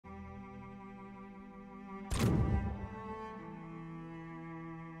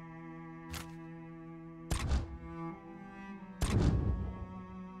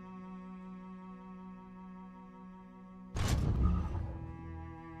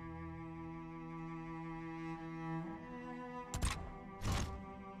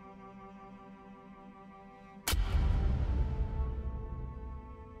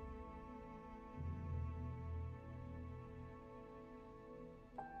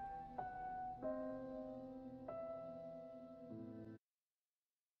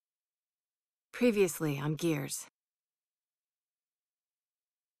Previously on Gears.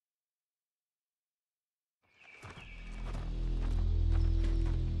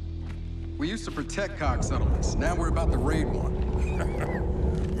 We used to protect COG settlements. Now we're about to raid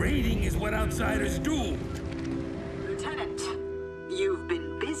one. Raiding is what outsiders do. Lieutenant, you've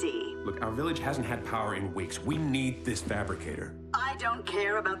been busy. Look, our village hasn't had power in weeks. We need this fabricator. I don't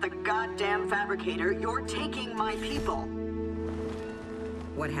care about the goddamn fabricator. You're taking my people.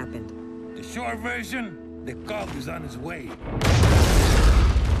 What happened? The short version, the COG is on his way.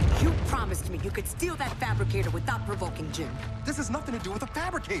 You promised me you could steal that fabricator without provoking Jin. This has nothing to do with a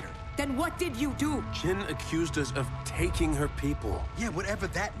fabricator. Then what did you do? Jin accused us of taking her people. Yeah, whatever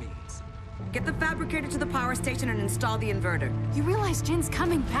that means. Get the fabricator to the power station and install the inverter. You realize Jin's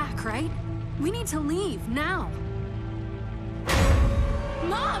coming back, right? We need to leave, now.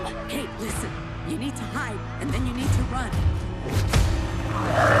 Mom! Hey, listen. You need to hide, and then you need to run.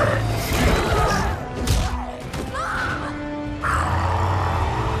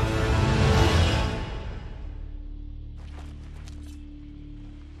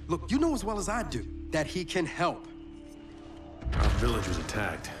 Look, you know as well as I do that he can help. Our village was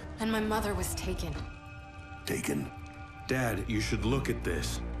attacked. And my mother was taken. Taken? Dad, you should look at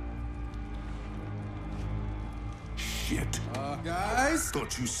this. Shit. Guys?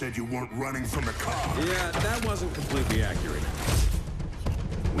 Thought you said you weren't running from the COG. Yeah, that wasn't completely accurate.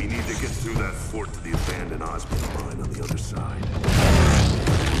 We need to get through that fort to the abandoned Osmond mine on the other side.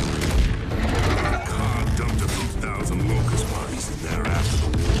 The COG dumped a few thousand locust bodies in there after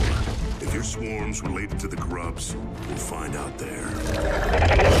the war. If your swarm's related to the grubs, we'll find out there.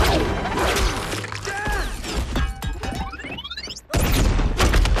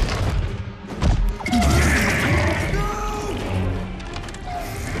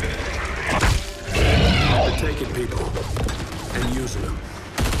 They're taking people and using them.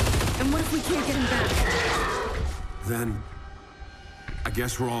 And what if we can't get him back? Then, I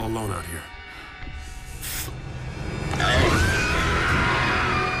guess we're all alone out here.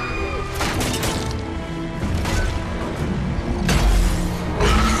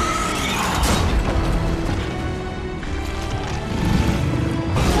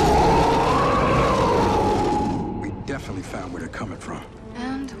 We definitely found where they're coming from.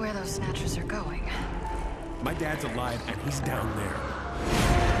 And where those snatchers are going. My dad's alive and he's down there.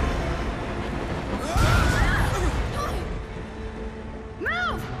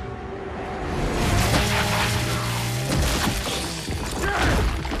 Move!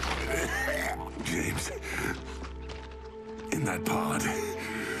 James, in that pod,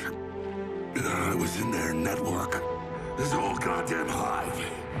 I was in their network. This is all goddamn hive.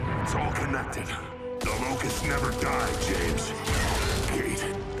 It's all connected. The locusts never died, James. Kate,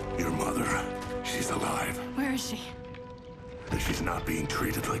 your mother, she's alive. Where is she? And she's not being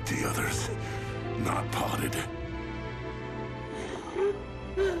treated like the others. Not potted.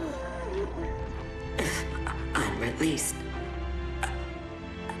 I'm released.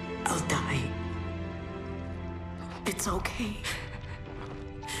 I'll die. It's okay.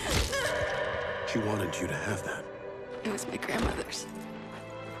 She wanted you to have that. It was my grandmother's.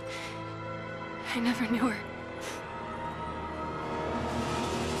 I never knew her.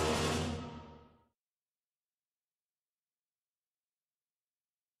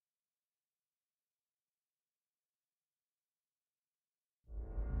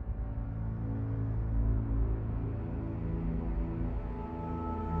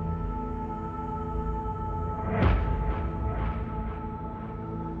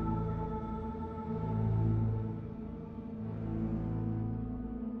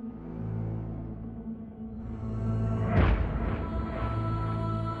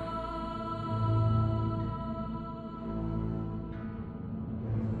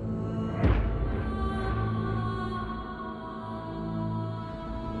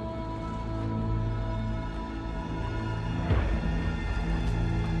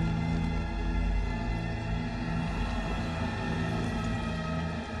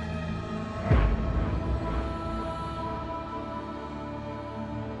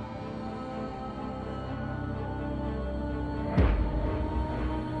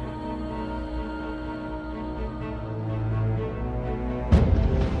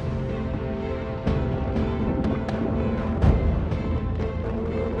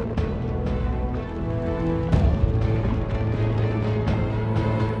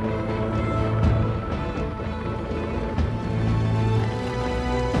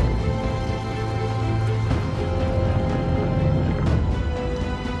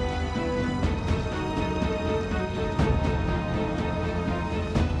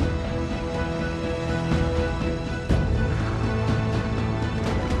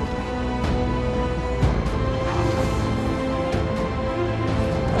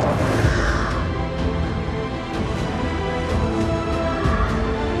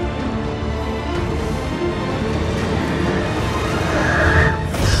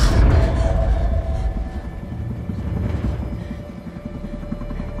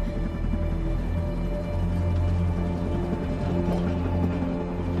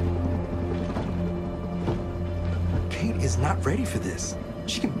 is not ready for this.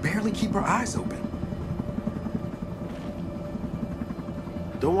 She can barely keep her eyes open.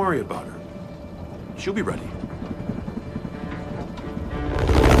 Don't worry about her. She'll be ready.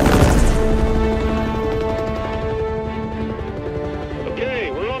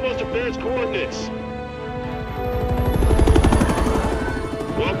 Okay, we're almost at Baird's coordinates.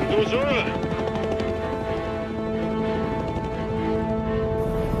 Welcome to Azura.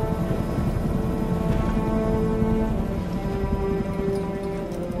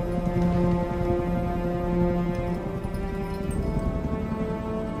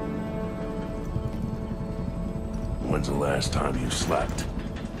 When's the last time you slept?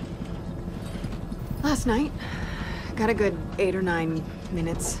 Last night. Got a good 8 or 9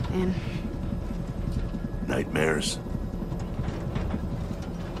 minutes in. Nightmares?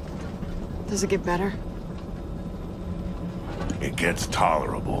 Does it get better? It gets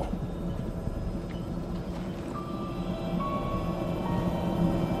tolerable.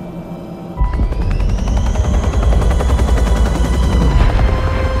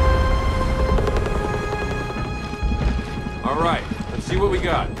 All right, let's see what we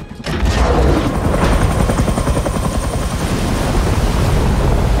got.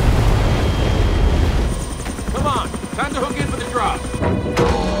 Come on, time to hook in for the drop.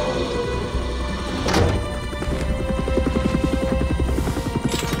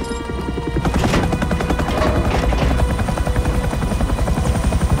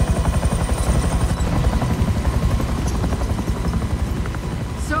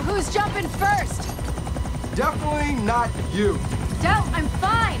 So who's jumping first? Definitely not you. Del, I'm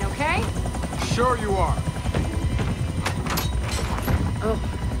fine, okay? Sure you are. Oh,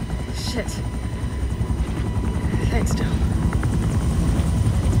 shit. Thanks, Del.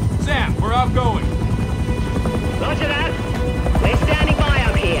 Sam, we're outgoing. Roger that. We're standing by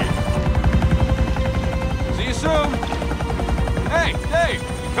out here. See you soon. Hey, Dave,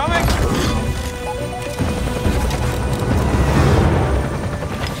 you coming?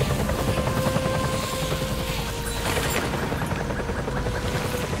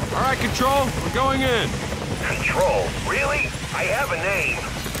 All right, Control, we're going in. Control? Really? I have a name.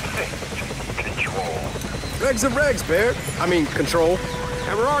 Control. Regs are regs, Baird. I mean, Control.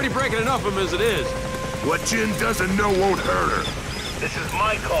 And we're already breaking enough of them as it is. What Jin doesn't know won't hurt her. This is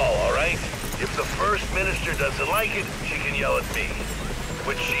my call, all right? If the First Minister doesn't like it, she can yell at me.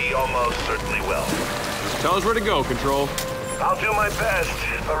 Which she almost certainly will. Tell us where to go, Control. I'll do my best,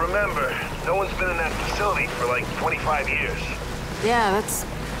 but remember, no one's been in that facility for like 25 years. Yeah, that's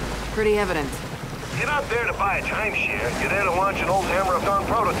pretty evident. You're not there to buy a timeshare. You're there to launch an old Hammer of Dawn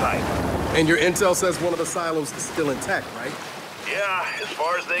prototype. And your intel says one of the silos is still intact, right? Yeah, as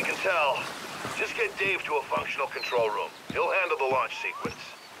far as they can tell. Just get Dave to a functional control room. He'll handle the launch sequence.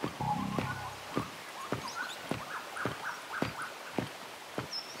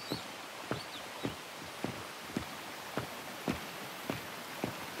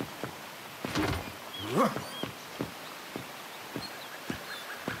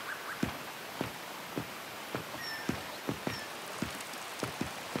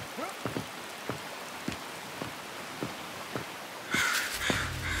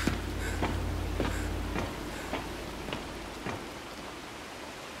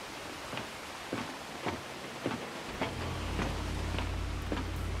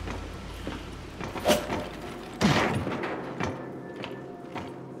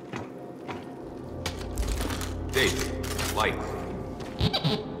 Dave, light.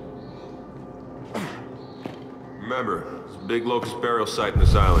 Remember, there's a big locust burial site in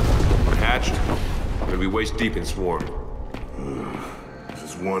this island. We're hatched, we're gonna be waist deep in swarm. This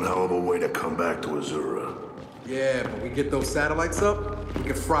is one hell of a way to come back to Azura. Yeah, but we get those satellites up, we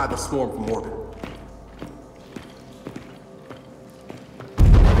can fry the swarm from orbit.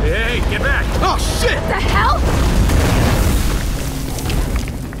 Hey, get back! Oh, shit! What the hell?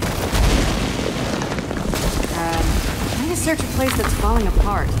 I need to search a place that's falling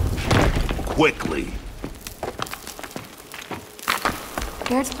apart. Quickly.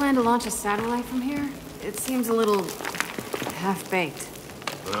 Baird's plan to launch a satellite from here? It seems a little half-baked.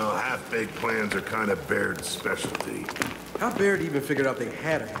 Well, half-baked plans are kind of Baird's specialty. How Baird even figured out they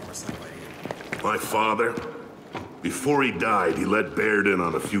had a Hammer satellite here? My father, before he died, he let Baird in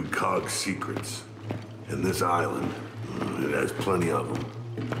on a few COG secrets. And this island, it has plenty of them.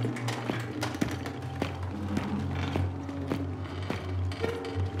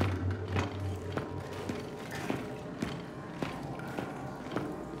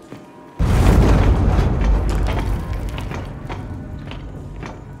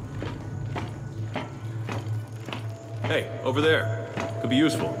 Hey, over there. Could be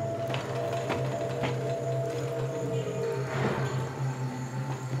useful.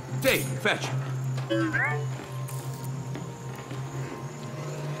 Dave, fetch.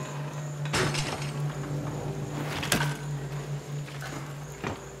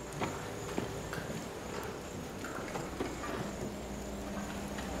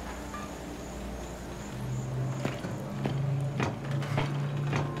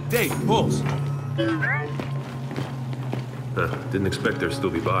 Dave, pulse. Didn't expect there'd still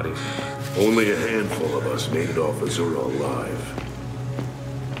be bodies. Only a handful of us made it off Azura alive.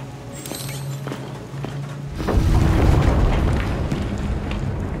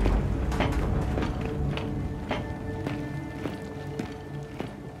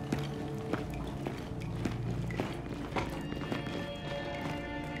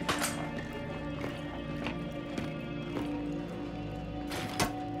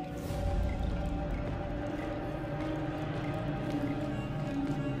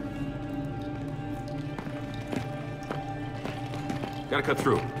 Gotta cut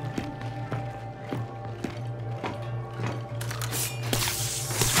through.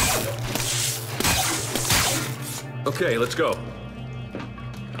 Okay, let's go.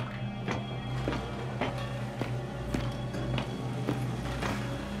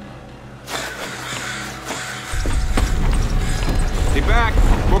 Stay back.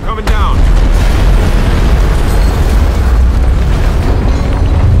 We're coming down.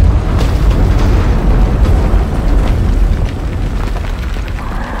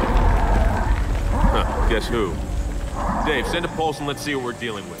 Guess who? Dave, send a pulse and let's see what we're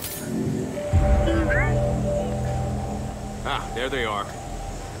dealing with. Ah, there they are.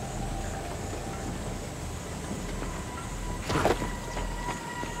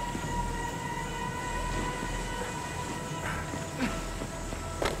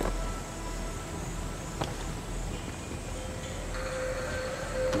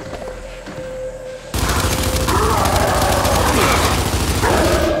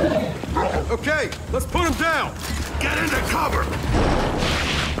 Okay, let's put him down! Get into cover!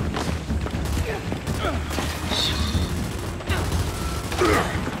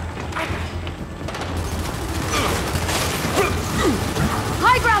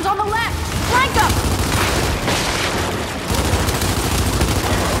 High ground's on the left! Flank them!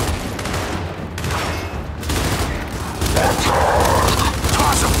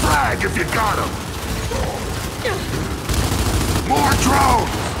 Toss a flag if you got him! More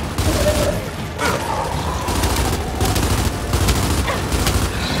drones!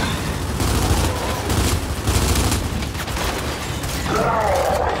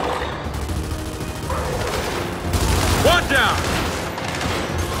 One down!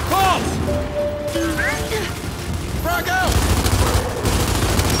 Pulse! Frag out!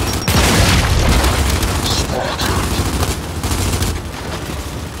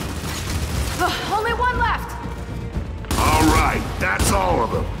 Only one left! All right, that's all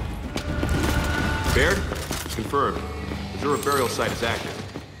of them. Baird? Confirmed. Azura burial site is active.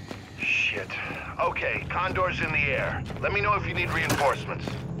 Shit. Okay, Condor's in the air. Let me know if you need reinforcements.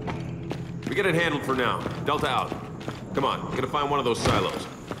 We get it handled for now. Delta out. Come on, we're gonna find one of those silos.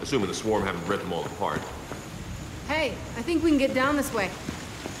 Assuming the swarm haven't ripped them all apart. Hey, I think we can get down this way.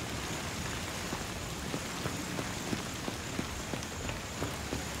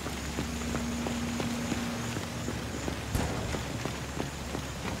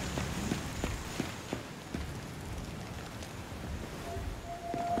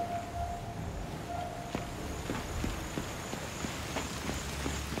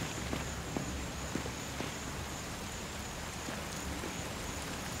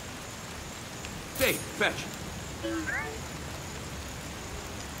 Dave, fetch.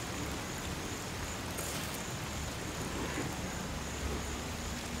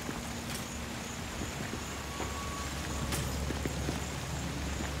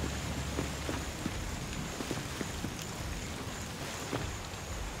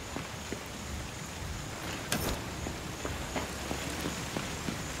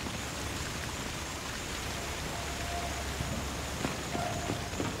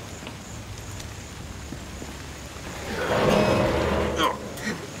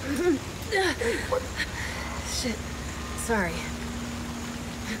 Shit. Sorry.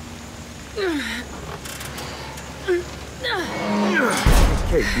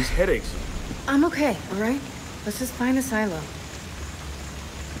 Kate, these headaches. I'm okay, all right? Let's just find a silo.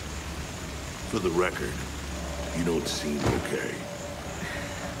 For the record, you don't seem okay.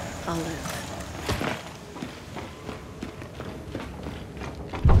 I'll live.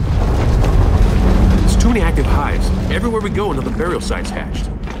 There's too many active hives. Everywhere we go, another burial site's hatched.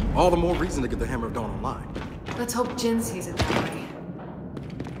 All the more reason to get the Hammer of Dawn online. Let's hope Jin sees it that way.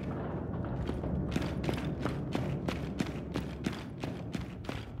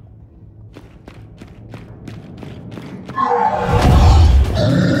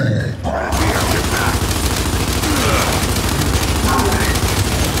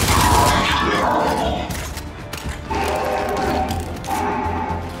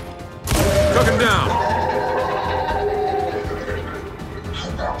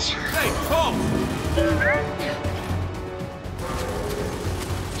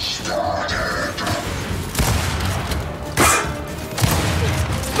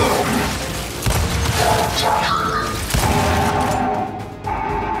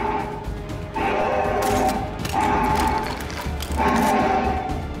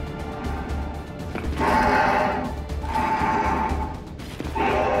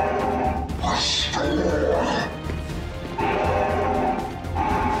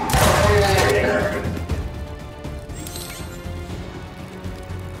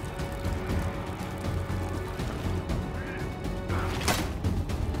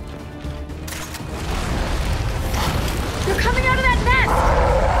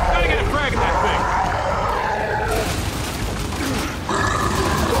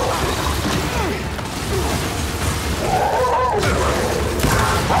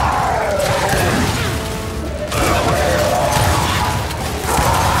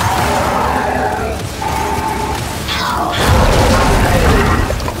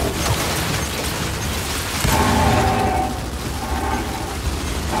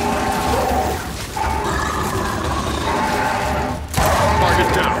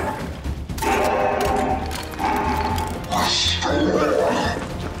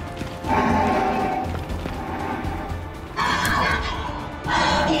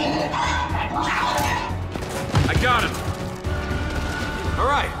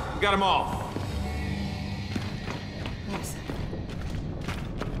 Got them all. Thanks.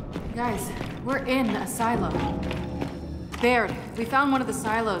 Guys, we're in a silo. Baird, we found one of the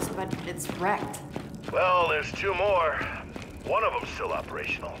silos, but it's wrecked. Well, there's two more. One of them's still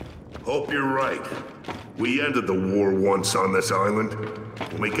operational. Hope you're right. We ended the war once on this island.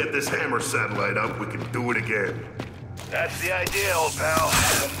 When we get this hammer satellite up, we can do it again. That's the idea, old pal.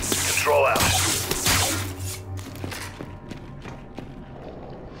 Control out.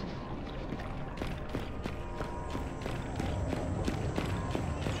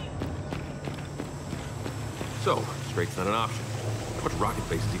 So, straight's not an option. How much rocket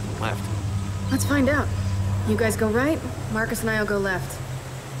base is even left? Let's find out. You guys go right, Marcus and I'll go left.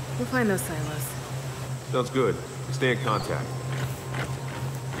 We'll find those silos. Sounds good. We stay in contact.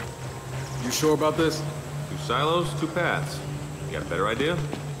 You sure about this? 2 silos, 2 paths. You got a better idea?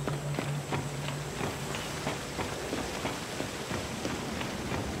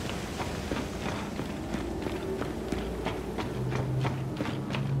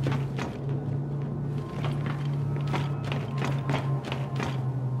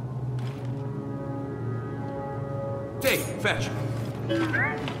 Hey, fetch.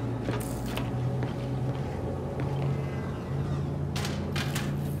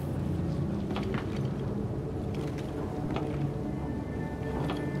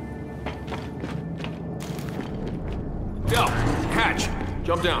 Del, hatch.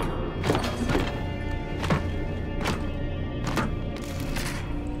 Jump down.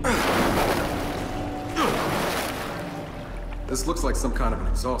 This looks like some kind of an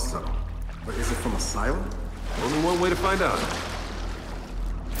exhaust tunnel. But is it from a silo? Only one way to find out.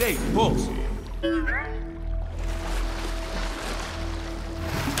 Dave, pulse.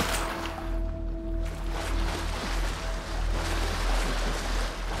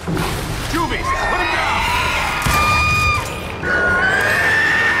 Juvies, put him down!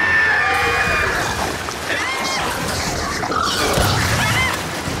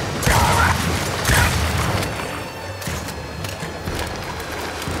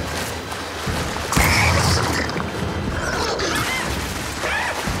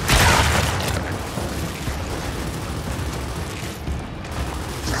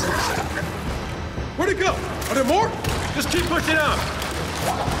 Where'd it go? Are there more? Just keep pushing up!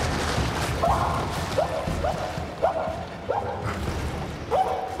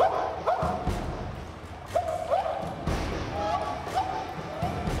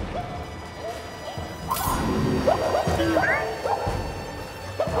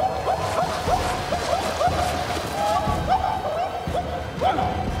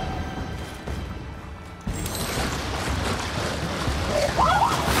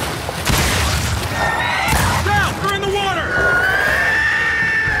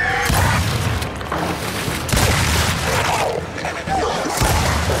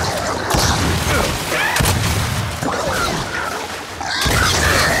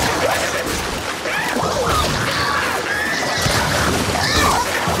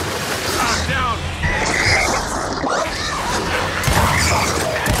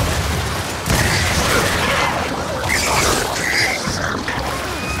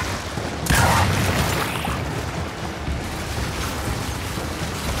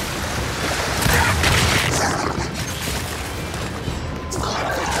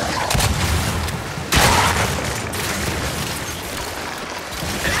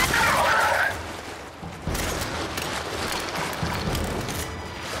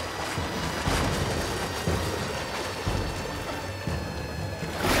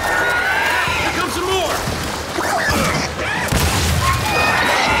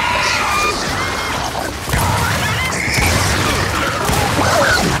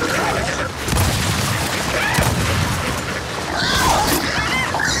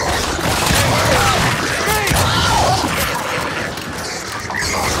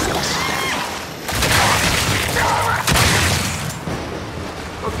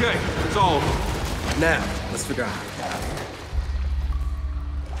 Okay, it's all over. Now, let's figure out how to get out of here.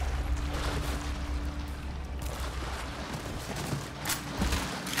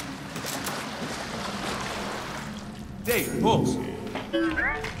 Dave, pulse.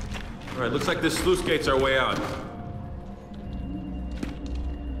 All right, looks like this sluice gate's our way out.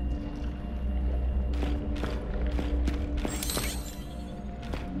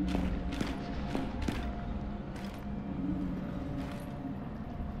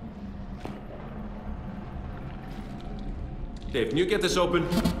 Dave, can you get this open?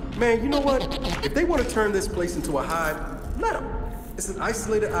 Man, you know what? If they want to turn this place into a hive, let them. It's an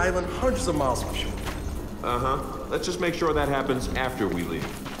isolated island hundreds of miles from shore. Uh-huh. Let's just make sure that happens after we leave.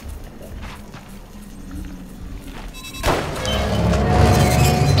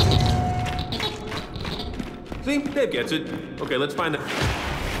 See? Dave gets it. Okay, let's find the...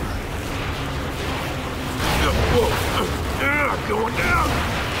 Whoa. Going down.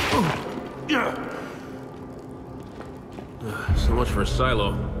 Yeah. So much for a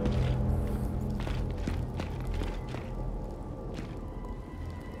silo.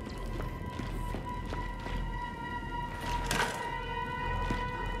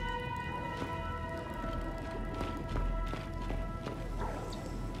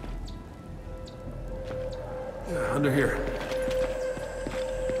 Under here.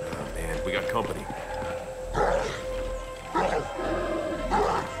 Oh man, we got company.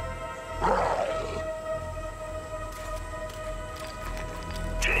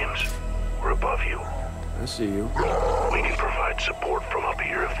 James, we're above you. I see you. We can provide support from up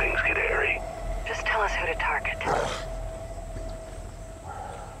here if things get hairy. Just tell us who to target.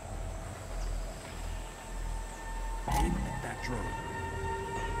 Aim at that drone.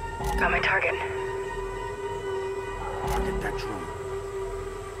 Got my target. Target that drone.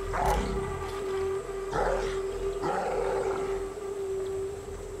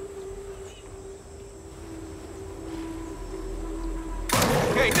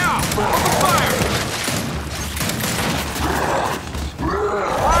 Okay, now! Open fire!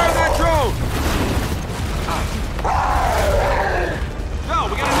 Fire that drone! Go,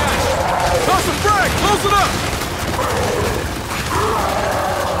 we got a nest! Toss some frag! Close it up!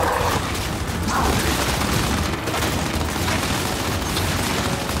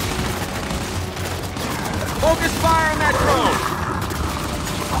 Focus fire on that drone!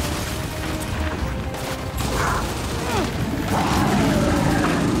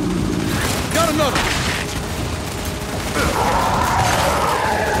 Got another!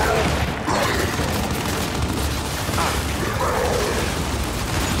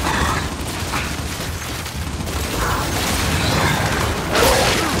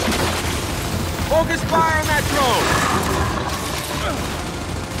 Focus fire on that drone!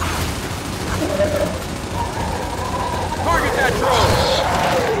 Target that drone!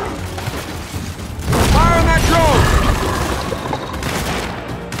 Fire on that drone!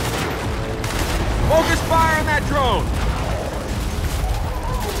 Focus fire on that drone!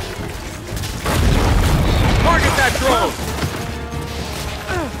 Target that drone!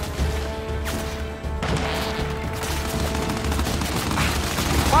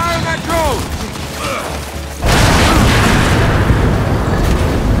 Fire on that drone!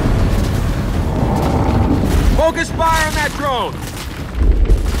 Focus fire on that drone!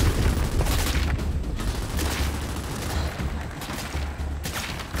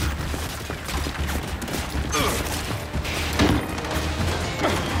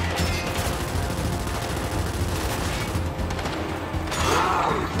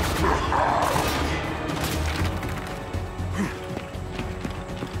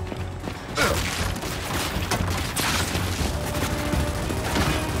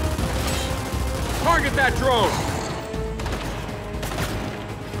 Target that drone!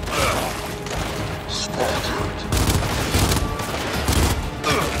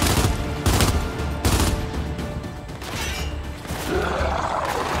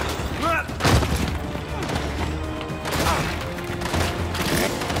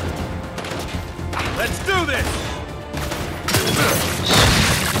 Let's do this!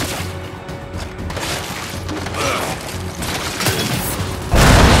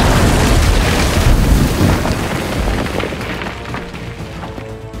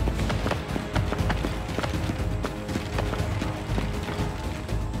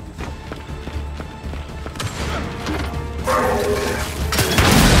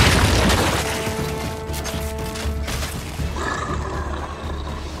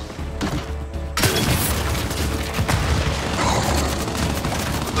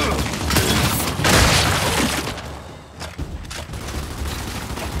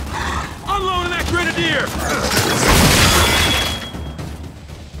 Unloading that grenadier!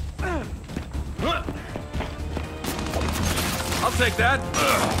 take that.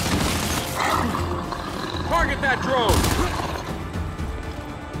 Target that drone.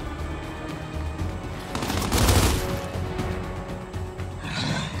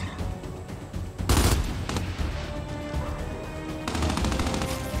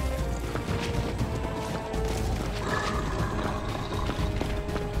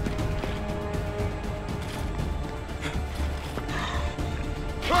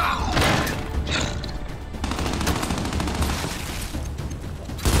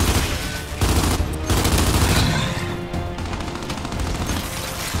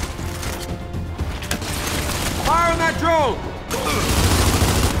 Fire on that drone!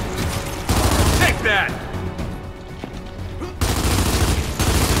 Take that!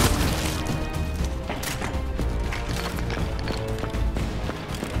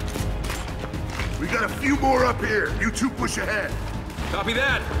 We got a few more up here. You two push ahead. Copy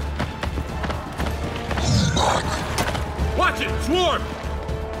that! Watch it! Swarm!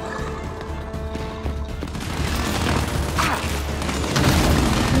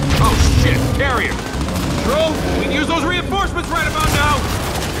 Oh shit! Carrier! Drone, we can use those reinforcements right about now!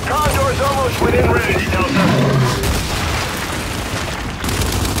 The Condor's almost within range, Delta.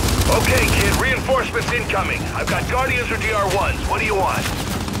 Okay, kid, reinforcements incoming. I've got Guardians or DR1s. What do you want?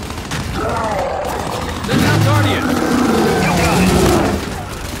 Send out Guardian! You got it!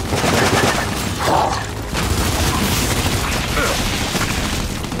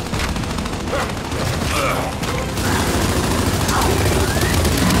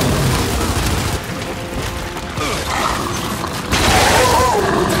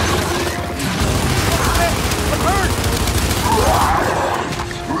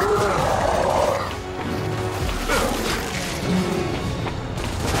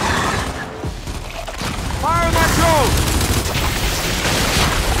 Fire that drone!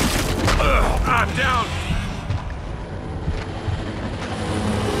 I'm down!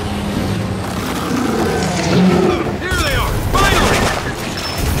 Here they are! Finally!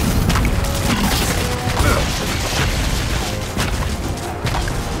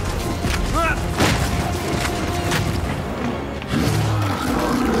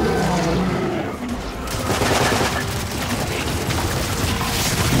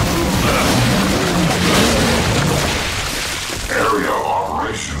 Area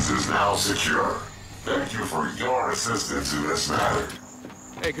operations is now secure. Thank you for your assistance in this matter.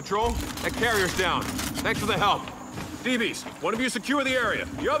 Hey, Control, that carrier's down. Thanks for the help. DBs, one of you secure the area.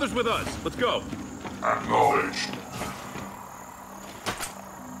 The other's with us. Let's go. Acknowledged.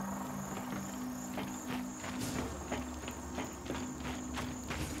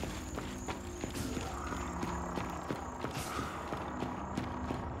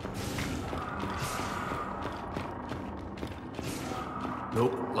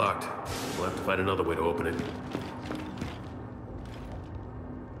 Nope, locked. We'll have to find another way to open it.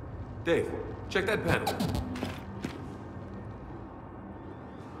 Dave, check that panel.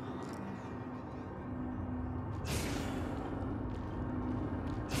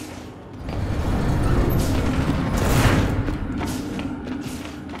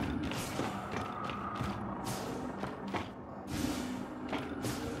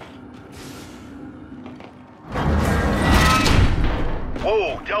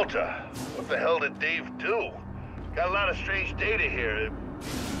 Whoa, Delta. What the hell did Dave do? Got a lot of strange data here.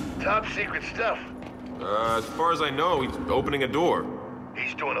 Top secret stuff. As far as I know, he's opening a door.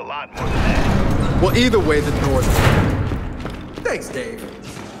 He's doing a lot more than that. Well, either way, the door's open. Thanks, Dave.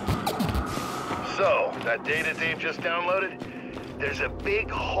 So, that data Dave just downloaded? There's a big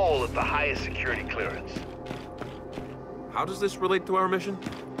hole at the highest security clearance. How does this relate to our mission?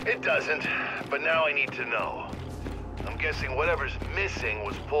 It doesn't, but now I need to know. I'm guessing whatever's missing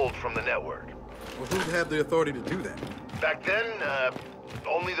was pulled from the network. Well, who'd have the authority to do that? Back then,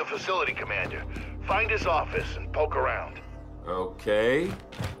 only the facility commander. Find his office and poke around. Okay.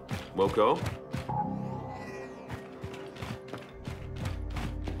 Woko?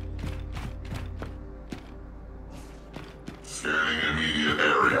 Scanning immediate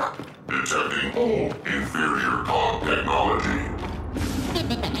area. Detecting old inferior cog technology.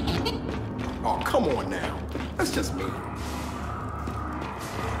 Oh, come on now. That's just me.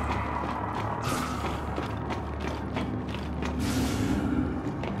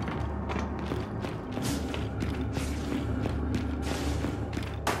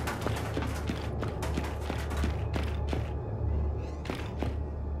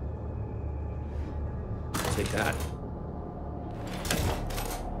 Take that.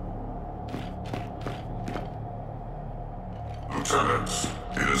 Lieutenants,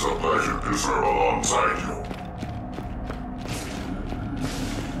 it is a pleasure to serve alongside you.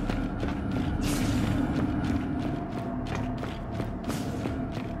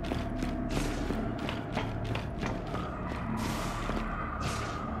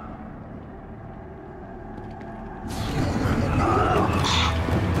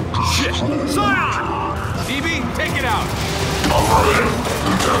 it out!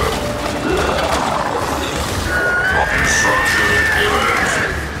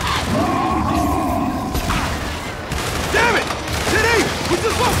 Damn it! Today, we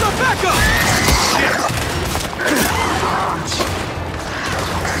just lost our backup!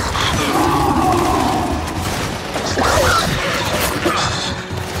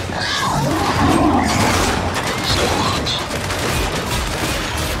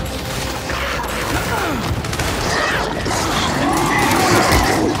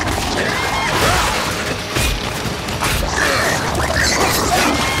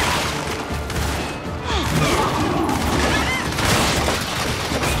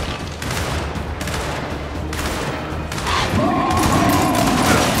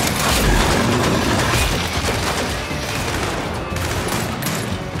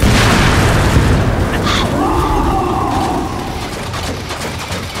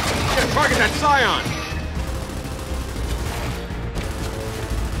 Target that Scion!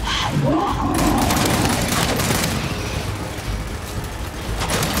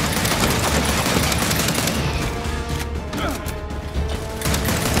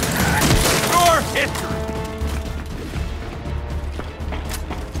 Your history!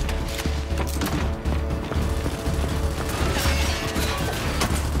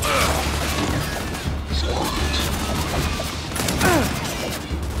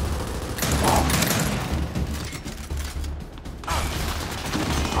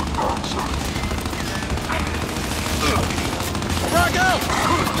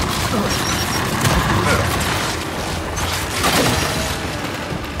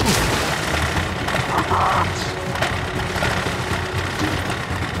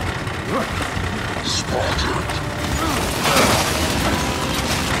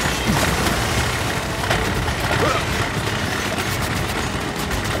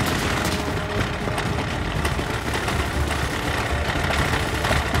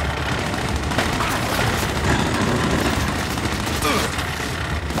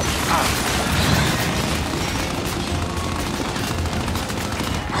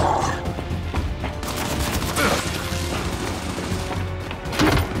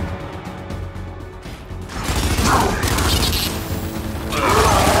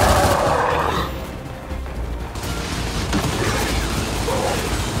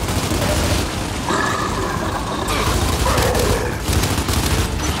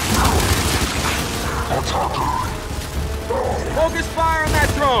 Focus fire on that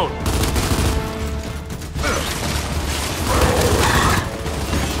drone!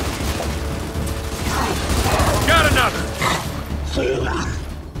 Got another!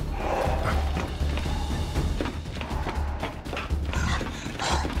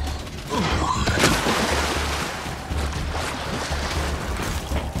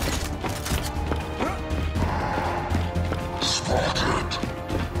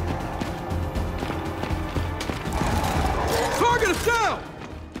 Target is down!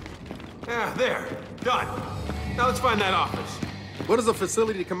 Ah, there. Done. Now let's find that office. What does a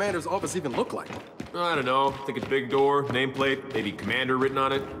facility commander's office even look like? I don't know. Think a big door, nameplate, maybe commander written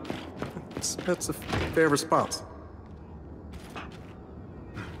on it. That's a fair response.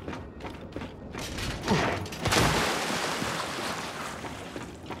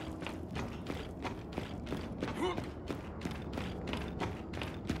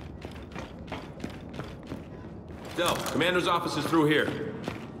 Del, commander's office is through here.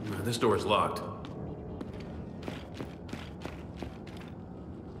 This door is locked.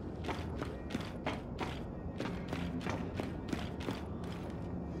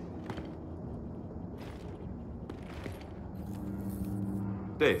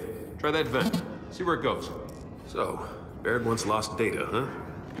 Dave, try that vent. See where it goes. So, Baird once lost data, huh?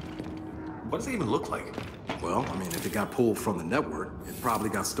 What does it even look like? Well, I mean, if it got pulled from the network, it probably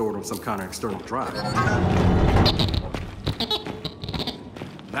got stored on some kind of external drive.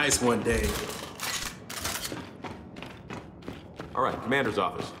 Nice one, Dave. All right, commander's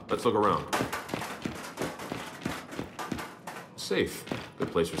office. Let's look around. Safe.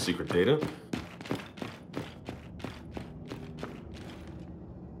 Good place for secret data.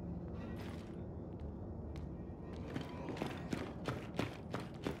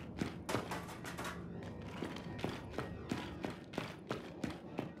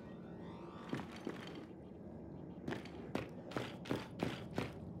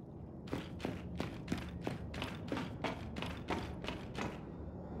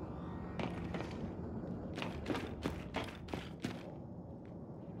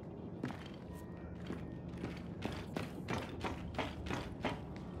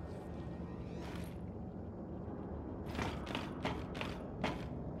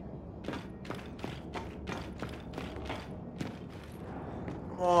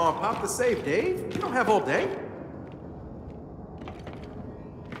 on, pop the safe, Dave. You don't have all day.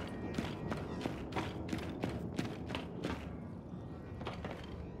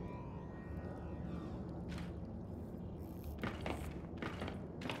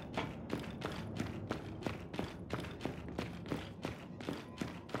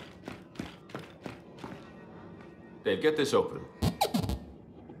 Dave, get this open.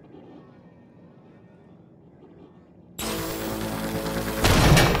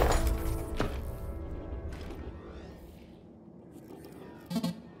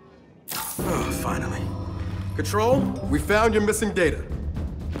 Oh, finally. Control, we found your missing data.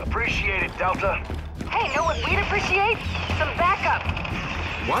 Appreciate it, Delta. Hey, know what we'd appreciate? Some backup.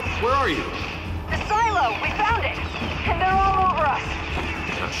 What? Where are you? The silo, we found it. And they're all over us.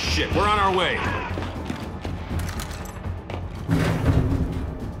 Oh, shit, we're on our way.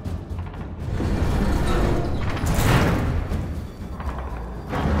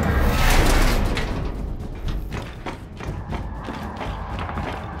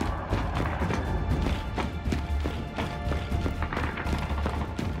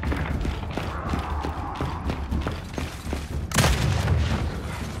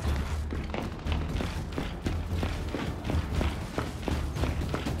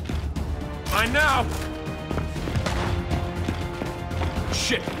 Now!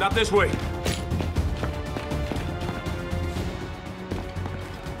 Shit, not this way.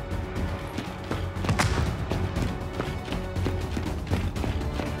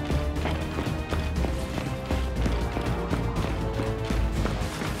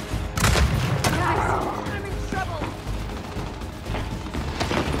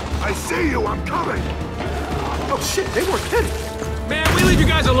 I see you, I'm coming! Oh shit, they weren't kidding! Man, we leave you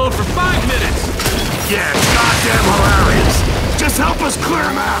guys alone for 5 minutes! Yeah, goddamn hilarious! Just help us clear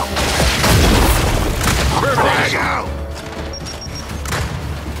them out! Frag out!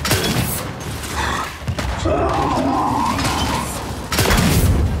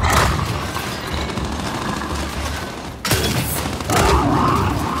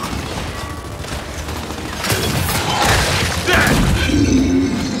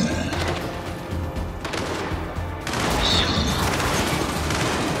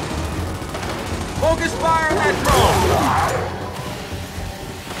 Focus fire on that drone!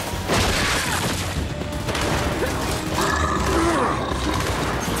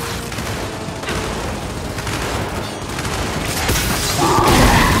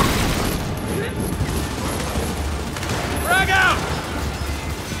 Frag out!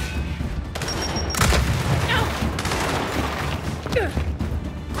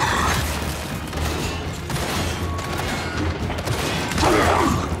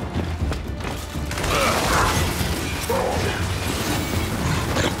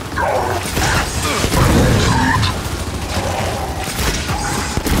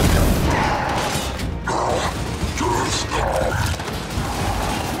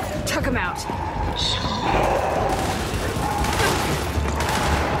 Took him out.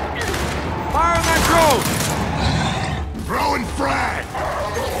 Fire on that drone! Throwing frag!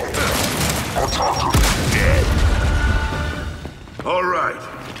 All right,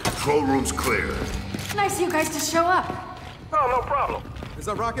 control room's clear. Nice of you guys to show up. Oh, no problem. Is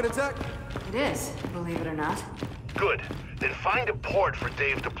that rocket attack? It is, believe it or not. Good. Then find a port for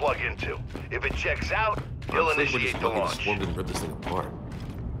Dave to plug into. If it checks out, he'll initiate the launch. Swarmed and ripped this thing apart.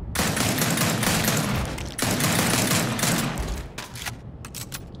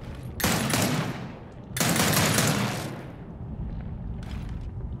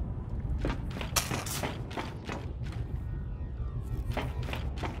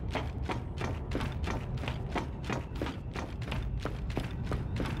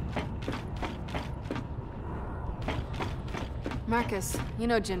 Marcus, you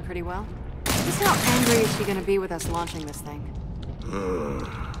know Jin pretty well. Just how angry is she gonna be with us launching this thing?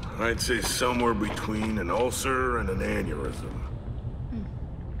 I'd say somewhere between an ulcer and an aneurysm.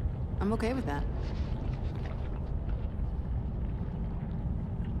 I'm okay with that.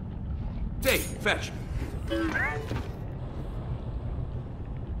 Dave, fetch.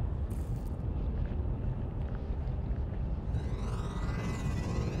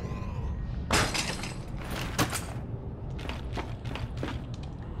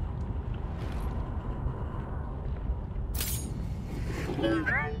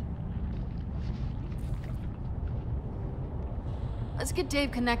 Let's get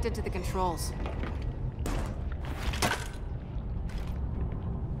Dave connected to the controls.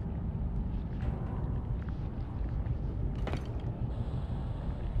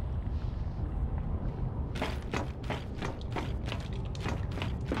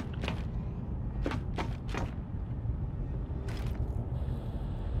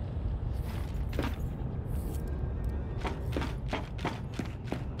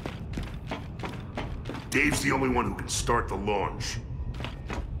 Dave's the only one who can start the launch.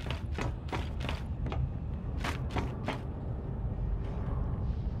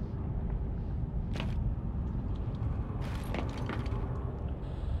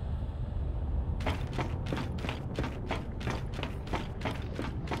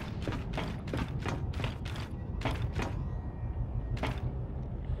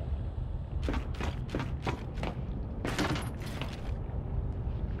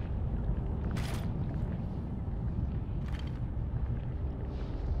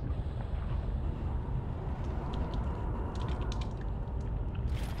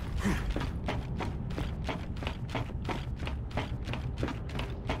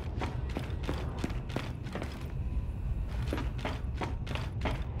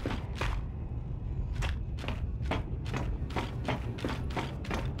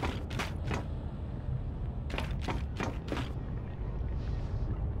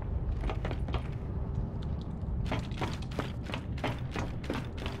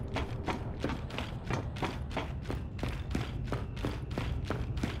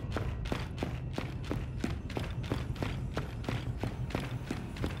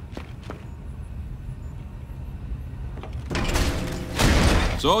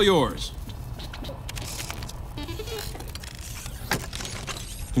 It's all yours.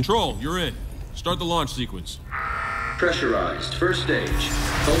 Control, you're in. Start the launch sequence. Pressurized. First stage.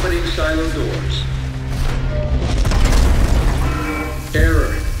 Opening silo doors.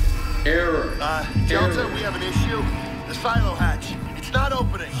 Error. Delta, we have an issue. The silo hatch. It's not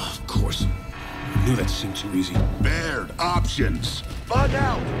opening. Oh, of course. I knew that seemed too easy. Baird, options. Bug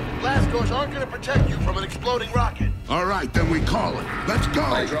out. Blast doors aren't going to protect you from an exploding rocket. All right, then we call it. Let's go.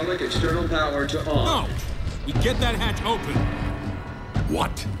 Hydraulic external power to on. No! We get that hatch open.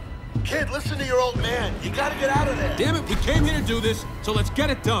 What? Kid, listen to your old man. You gotta get out of there. Damn it, we came here to do this, so let's get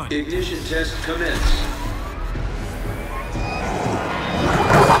it done. Ignition test commence.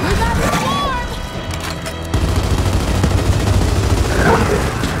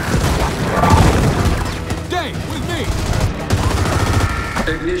 Dave, with me.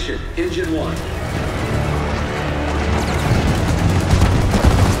 Ignition, engine 1.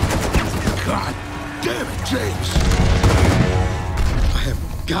 God damn it, James! I have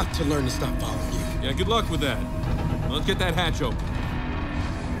got to learn to stop following you. Yeah, good luck with that. Let's get that hatch open.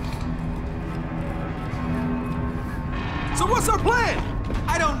 So what's our plan?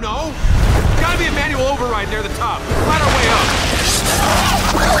 I don't know. Gotta be a manual override near the top. Find our way up.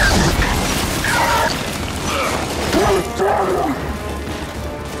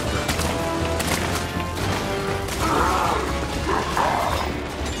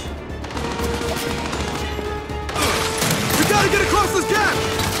 We gotta get across this gap!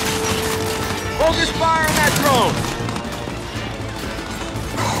 Focus fire on that drone!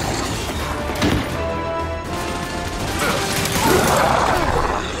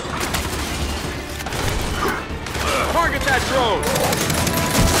 Target that drone!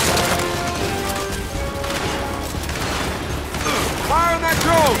 Fire on that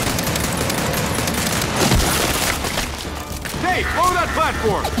drone! Hey, blow that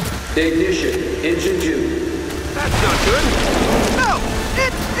platform! Ignition, engine 2. That's not good! No!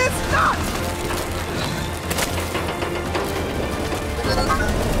 It's not!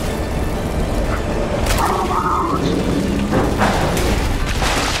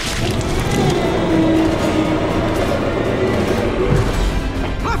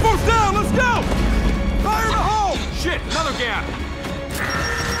 Platform's down! Let's go! Fire in the hole! Shit, another gap!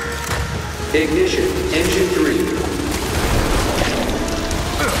 Ignition, engine 3.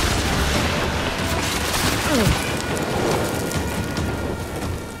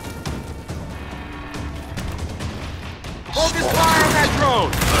 Focus fire on that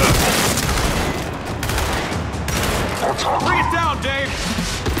drone! Bring it down, Dave!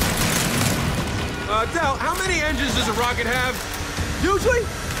 Del, how many engines does a rocket have? Usually,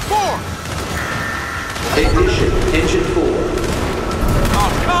 4! Ignition, engine 4.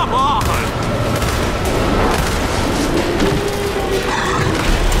 Oh, come on!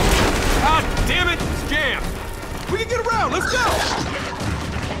 God damn it, it's jammed! We can get around, let's go!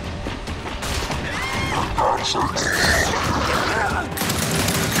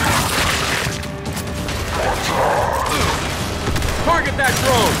 Target that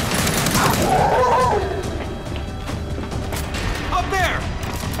drone! Up there!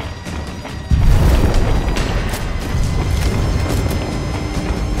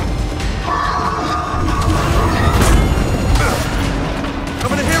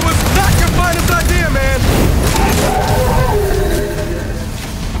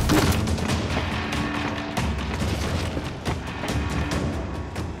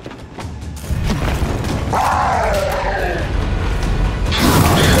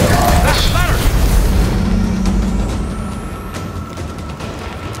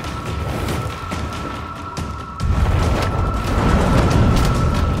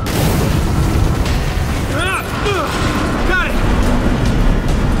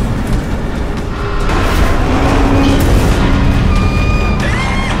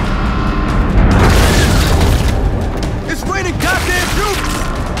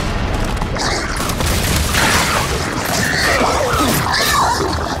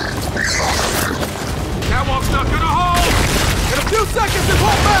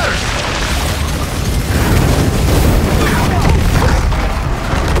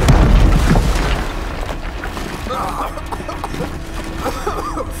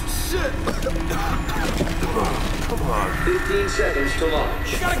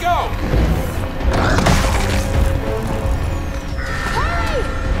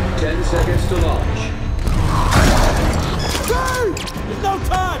 10 seconds to launch. There's no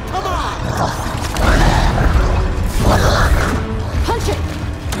time! Come on! Punch it!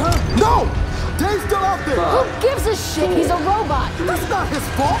 No! Dave's still out there! Who gives a shit? He's a robot! That's not his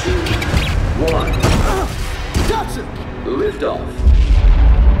fault! 1. Gotcha! Lift off.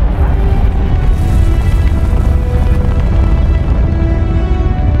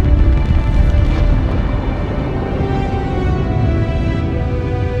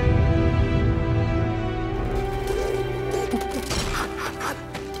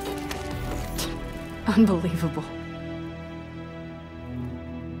 Unbelievable.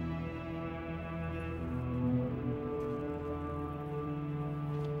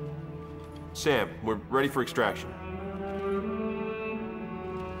 Sam, we're ready for extraction.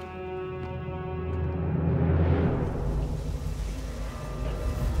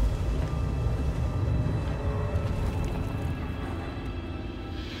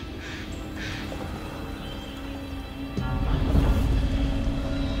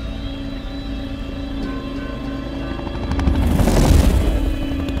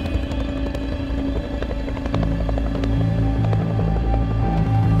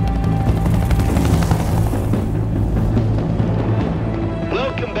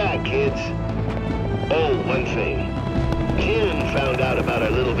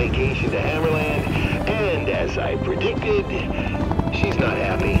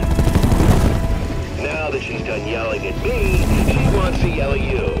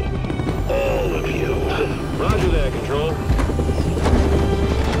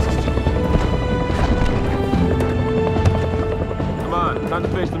 Time to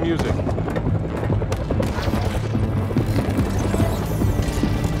face the music.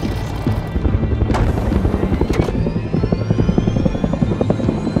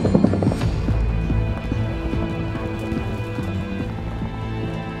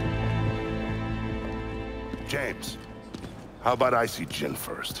 James, how about I see Jin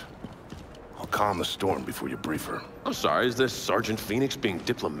first? I'll calm the storm before you brief her. I'm sorry, is this Sergeant Phoenix being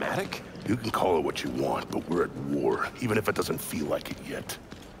diplomatic? You can call it what you want, but we're at war, even if it doesn't feel like it yet.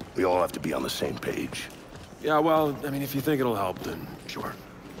 We all have to be on the same page. Yeah, well, I mean, if you think it'll help, then sure.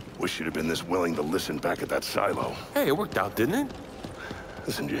 Wish you'd have been this willing to listen back at that silo. Hey, it worked out, didn't it?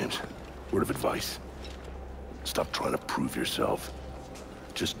 Listen, James, word of advice. Stop trying to prove yourself.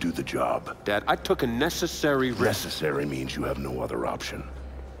 Just do the job. Dad, I took a necessary risk. Necessary means you have no other option.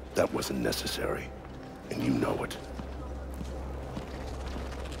 That wasn't necessary, and you know it.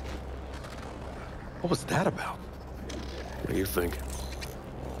 What was that about? What do you think?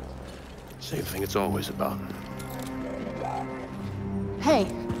 Same thing it's always about. Hey.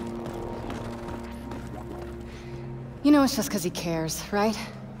 You know it's just because he cares, right?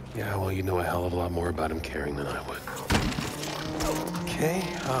 Yeah, well, you know a hell of a lot more about him caring than I would. Okay,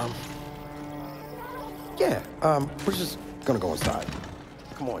 we're just gonna go inside.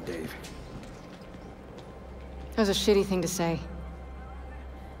 Come on, Dave. That was a shitty thing to say.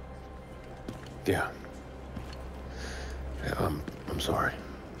 Yeah. Yeah, I'm sorry.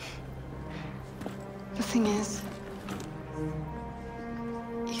 The thing is,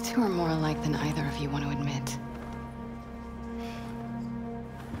 you two are more alike than either of you want to admit.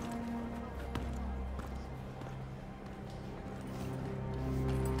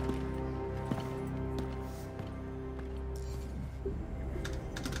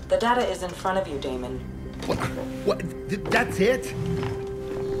 The data is in front of you, Damon. What? That's it?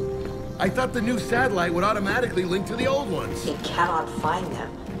 I thought the new satellite would automatically link to the old ones. It cannot find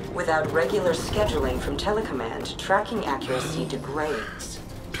them. Without regular scheduling from telecommand, tracking accuracy degrades.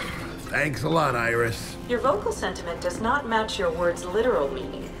 Thanks a lot, Iris. Your vocal sentiment does not match your words' literal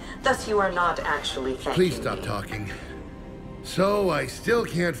meaning. Thus, you are not actually thanking Please stop talking. So, I still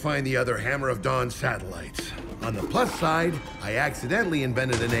can't find the other Hammer of Dawn satellites. On the plus side, I accidentally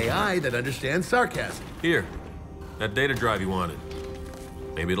invented an AI that understands sarcasm. Here, that data drive you wanted.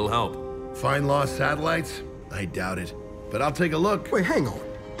 Maybe it'll help. Find lost satellites? I doubt it. But I'll take a look. Wait, hang on.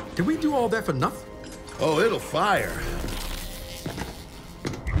 Did we do all that for nothing? Oh, it'll fire.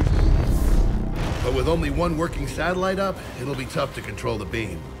 But with only one working satellite up, it'll be tough to control the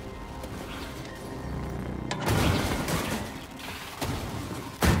beam.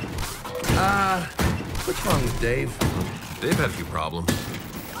 What's wrong with Dave? Dave had a few problems.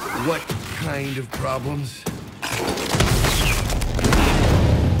 What kind of problems?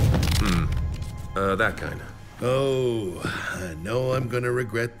 That kind. Oh, I know I'm gonna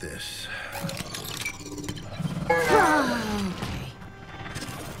regret this.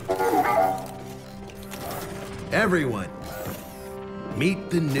 Everyone, meet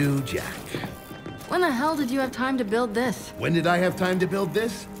the new Jack. When the hell did you have time to build this? When did I have time to build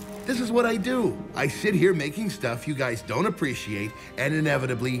this? This is what I do. I sit here making stuff you guys don't appreciate and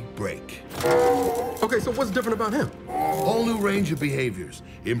inevitably break. Okay, so what's different about him? Whole new range of behaviors.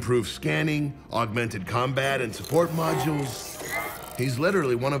 Improved scanning, augmented combat and support modules. He's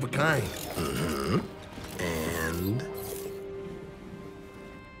literally one of a kind.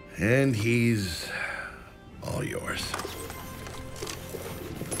 And he's all yours.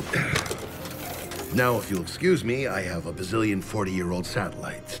 Now, if you'll excuse me, I have a bazillion 40-year-old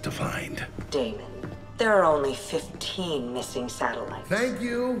satellites to find. Damon, there are only 15 missing satellites. Thank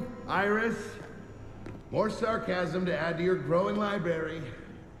you, Iris. More sarcasm to add to your growing library.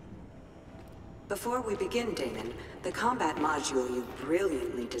 Before we begin, Damon, the combat module you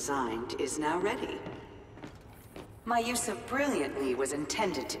brilliantly designed is now ready. My use of brilliantly was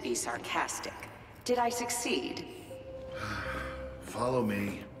intended to be sarcastic. Did I succeed? Follow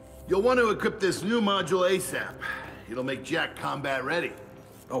me. You'll want to equip this new module ASAP. It'll make Jack combat ready.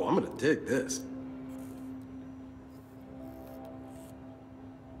 Oh, I'm gonna dig this.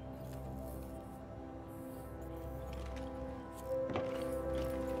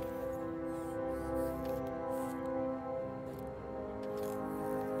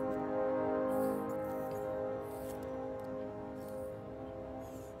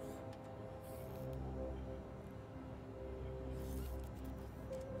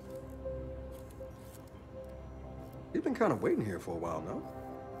 You've been kind of waiting here for a while, no?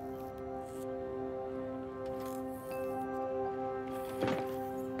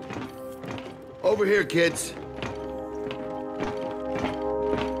 Over here, kids.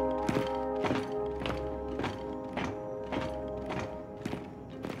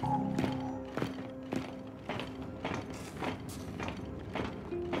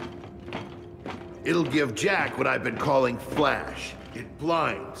 It'll give Jack what I've been calling flash. It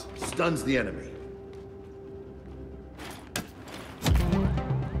blinds, stuns the enemy.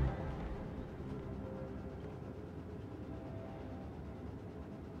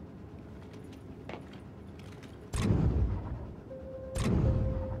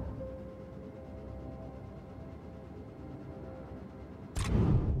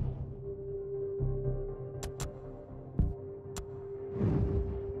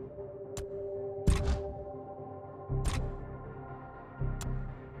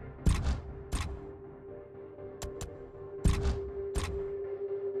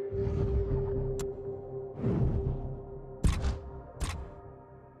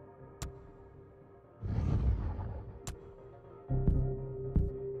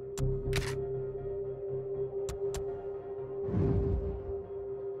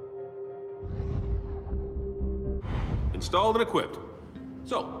 Installed and equipped.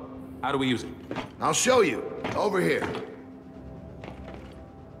 So, how do we use it? I'll show you. Over here.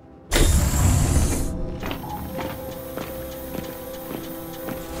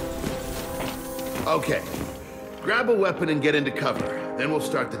 Okay. Grab a weapon and get into cover. Then we'll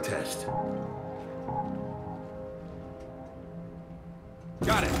start the test.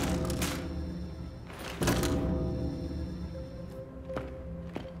 Got it.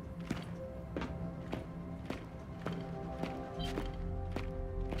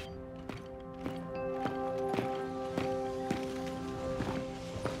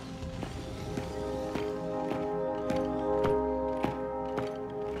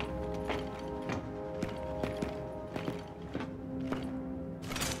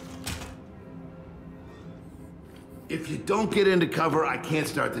 If you don't get into cover, I can't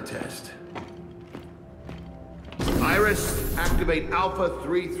start the test. Iris, activate Alpha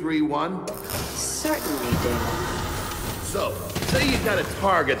 331. Certainly, Damon. So, say you got a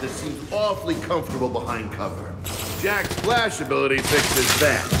target that seems awfully comfortable behind cover. Jack's flash ability fixes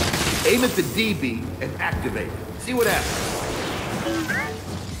that. Aim at the DB and activate it. See what happens.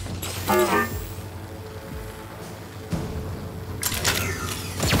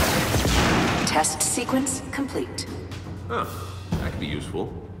 Test sequence complete. Huh, that could be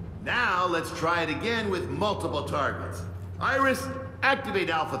useful. Now, let's try it again with multiple targets. Iris, activate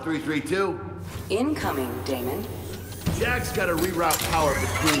Alpha 332. Incoming, Damon. Jack's got to reroute power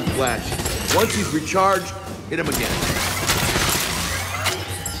between flashes. Once he's recharged, hit him again.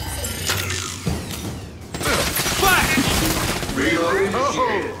 Flash! Reloading.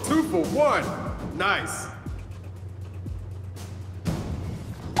 Oh, 2 for 1. Nice.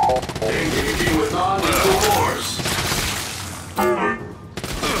 Engaging with non-lethal force.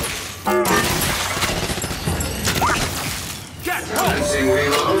 Commencing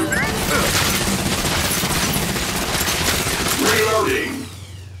reload. Reloading.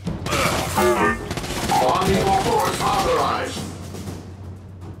 Non-lethal force authorized.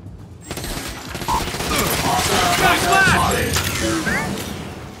 Hostile contact spotted.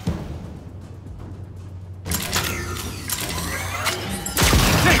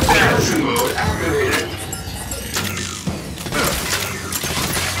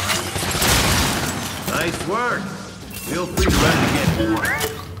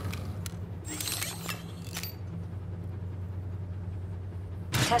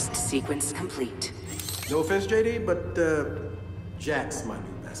 Test sequence complete. No offense, JD, but, Jack's my new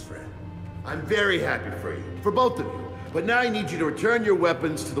best friend. I'm very happy for you, for both of you. But now I need you to return your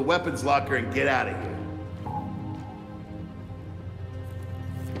weapons to the weapons locker and get out of here.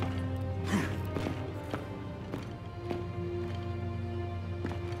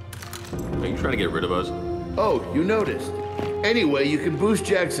 Are you trying to get rid of us? Oh, you noticed. Anyway, you can boost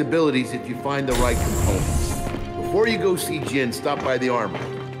Jack's abilities if you find the right components. Before you go see Jin, stop by the armory.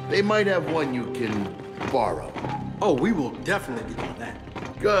 They might have one you can borrow. Oh, we will definitely be doing that.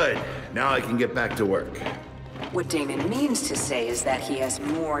 Good. Now I can get back to work. What Damon means to say is that he has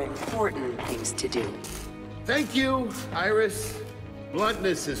more important things to do. Thank you, Iris.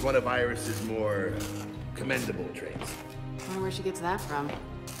 Bluntness is one of Iris's more commendable traits. I wonder where she gets that from.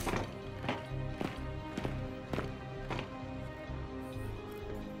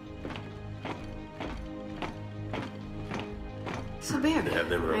 So, Bear,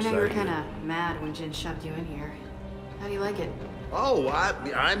 I know you were kind of mad when Jin shoved you in here. How do you like it? Oh,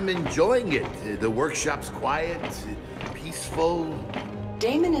 I'm enjoying it. The workshop's quiet, peaceful.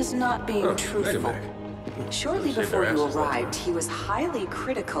 Damon is not being truthful. Shortly before you arrived, he was highly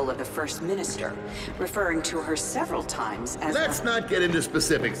critical of the First Minister, referring to her several times as Let's not get into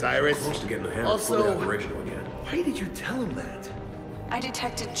specifics, Iris. Supposed to get in the hammer fully operational again. Why did you tell him that? I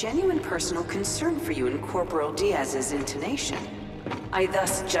detected genuine personal concern for you in Corporal Diaz's intonation. I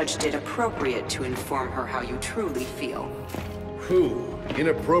thus judged it appropriate to inform her how you truly feel. Who?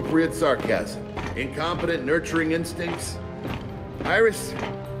 Inappropriate sarcasm. Incompetent nurturing instincts? Iris,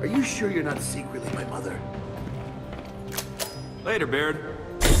 are you sure you're not secretly my mother? Later, Baird.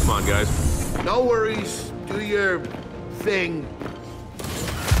 Come on, guys. No worries. Do your thing.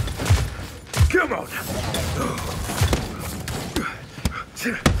 Come on!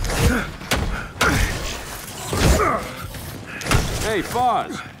 Hey,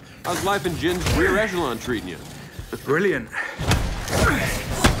 Foz. How's life in Jin's rear echelon treating you? Brilliant.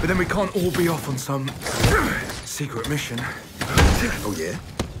 But then we can't all be off on some secret mission. Oh, yeah?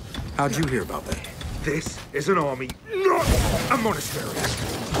 How'd you hear about that? This is an army, not a monastery.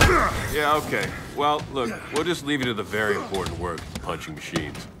 Yeah, okay. Well, look, we'll just leave you to the very important work, punching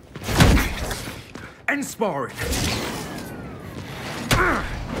machines. And sparring.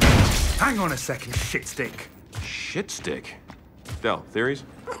 Hang on a second, shitstick. Shitstick? Del, theories?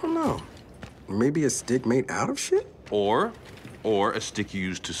 I don't know. Maybe a stick made out of shit? Or a stick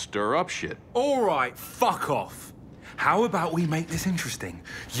used to stir up shit. All right, fuck off. How about we make this interesting?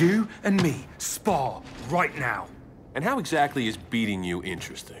 You and me spar right now. And how exactly is beating you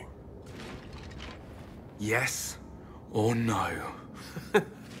interesting? Yes or no?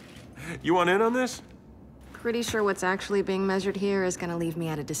 You want in on this? Pretty sure what's actually being measured here is gonna leave me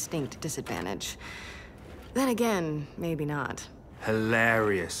at a distinct disadvantage. Then again, maybe not.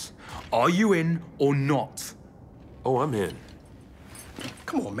 Hilarious. Are you in or not? Oh, I'm in.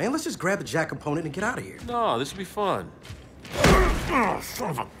 Come on, man. Let's just grab the Jack component and get out of here. No, this will be fun. How's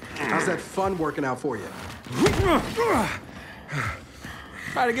that fun working out for you?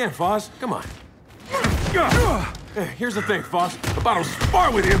 Try it again, Foz. Come on. Here's the thing, Foz. About to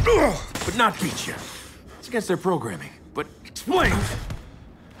spar with you, but not beat you. It's against their programming, but explains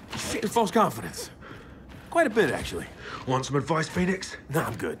your false confidence. Quite a bit, actually. Want some advice, Phoenix? No,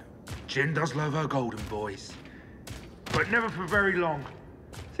 I'm good. Jin does love her golden boys. But never for very long.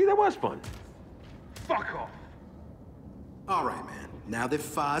 See, that was fun. Fuck off. All right, man. Now that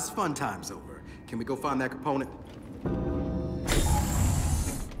Foz fun time's over, can we go find that component?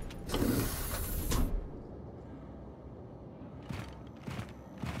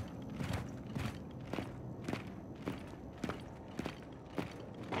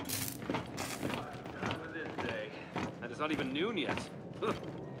 And it's not even noon yet.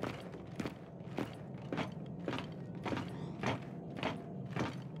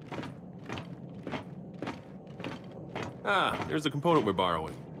 Ah, there's the component we're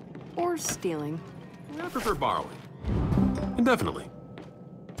borrowing. Or stealing. I prefer borrowing. Indefinitely.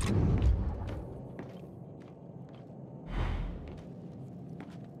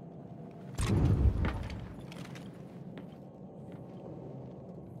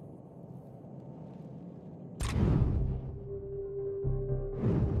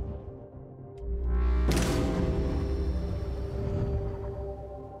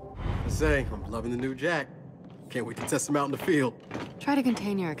 Say, I'm loving the new Jack. Can't wait to test him out in the field. Try to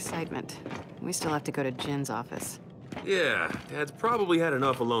contain your excitement. We still have to go to Jin's office. Yeah, Dad's probably had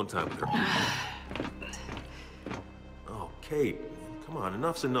enough alone time with her. Oh, Kate, come on,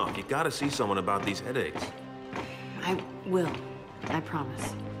 enough's enough. You gotta see someone about these headaches. I will. I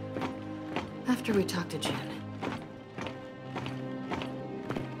promise. After we talk to Jin.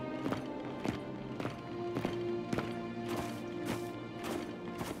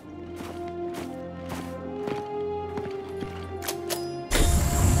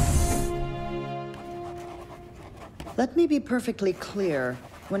 Let me be perfectly clear.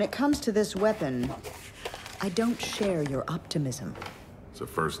 When it comes to this weapon, I don't share your optimism. It's the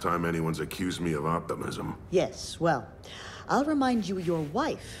first time anyone's accused me of optimism. Yes, well, I'll remind you your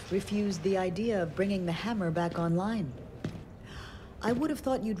wife refused the idea of bringing the hammer back online. I would have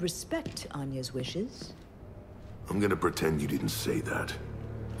thought you'd respect Anya's wishes. I'm gonna pretend you didn't say that.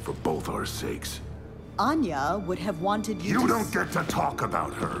 For both our sakes. Anya would have wanted you to... You don't get to talk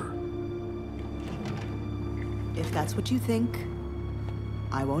about her. If that's what you think,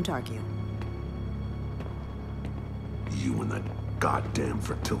 I won't argue. You and that goddamn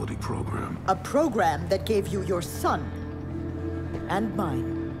fertility program. A program that gave you your son. And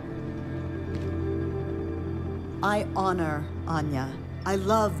mine. I honor Anya. I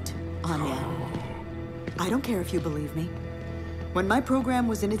loved Anya. I don't care if you believe me. When my program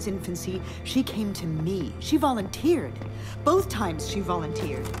was in its infancy, she came to me. She volunteered. Both times she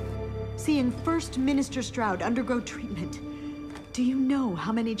volunteered. Seeing First Minister Stroud undergo treatment. Do you know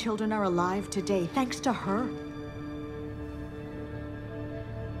how many children are alive today thanks to her?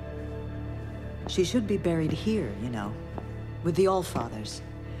 She should be buried here, you know, with the Allfathers.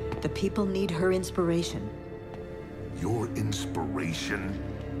 The people need her inspiration. Your inspiration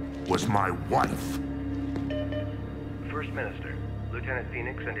was my wife. First Minister, Lieutenant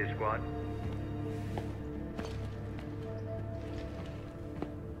Phoenix and his squad.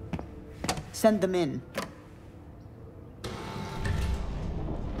 Send them in.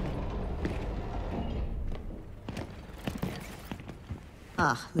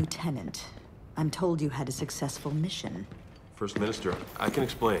 Ah, Lieutenant. I'm told you had a successful mission. First Minister, I can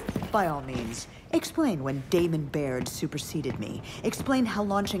explain. By all means. Explain when Damon Baird superseded me. Explain how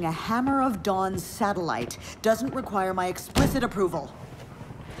launching a Hammer of Dawn satellite doesn't require my explicit approval.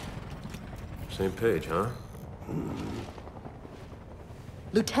 Same page, huh?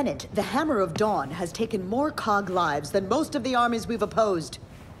 Lieutenant, the Hammer of Dawn has taken more COG lives than most of the armies we've opposed.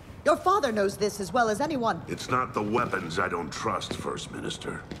 Your father knows this as well as anyone. It's not the weapons I don't trust, First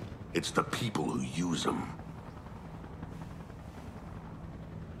Minister. It's the people who use them.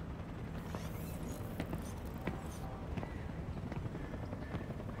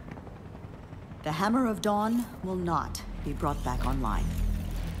 The Hammer of Dawn will not be brought back online.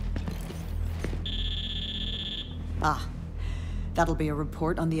 Ah, that'll be a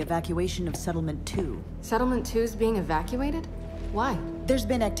report on the evacuation of Settlement 2. Settlement 2's being evacuated? Why? There's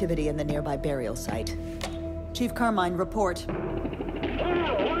been activity in the nearby burial site. Chief Carmine, report. We're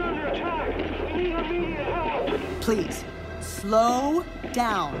under attack! We need immediate help! Please, slow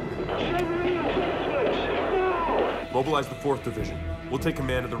down. Mobilize the 4th Division. We'll take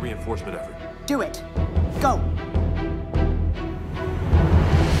command of the reinforcement effort. Do it. Go.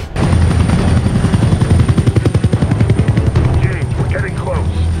 James, we're getting close.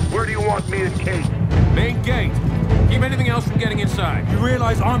 Where do you want me and Kate? Main gate. Keep anything else from getting inside. You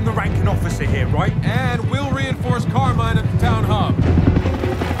realize I'm the ranking officer here, right? And we'll reinforce Carmine at the town hub.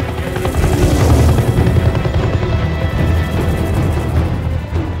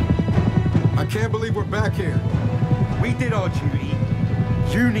 I can't believe we're back here. We did our duty.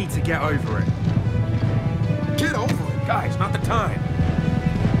 You need to get over it. Get over it. Guys, not the time.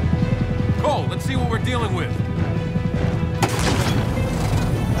 Cole, let's see what we're dealing with.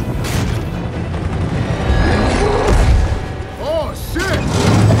 Oh, shit!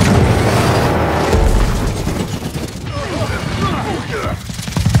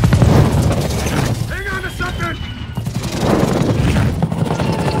 Hang on to something!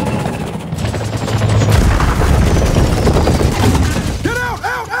 Get out!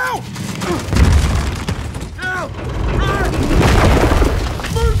 Out! Out! Out!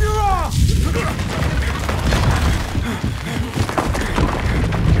 Move your arm!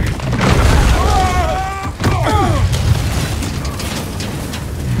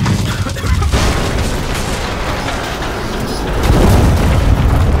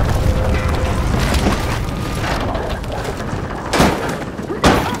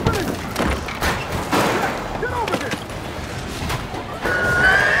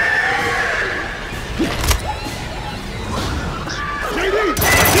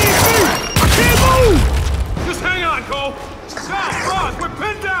 Just hang on, Cole. Sal, Ross, we're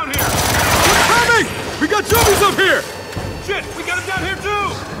pinned down here. We're coming! We got zombies up here! Shit, we got him down here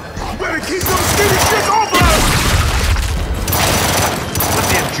too. Better keep those skinny shits off of us!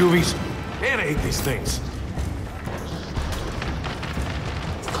 Goddamn juvies. Man, I hate these things.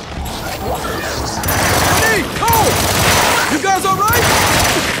 Hey, Cole! You guys all right?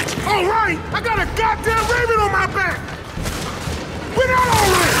 All right! I got a goddamn raven on my back! We're not all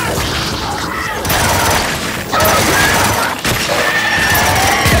right!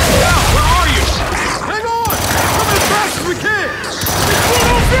 Sal, where are you? Hang on! Come in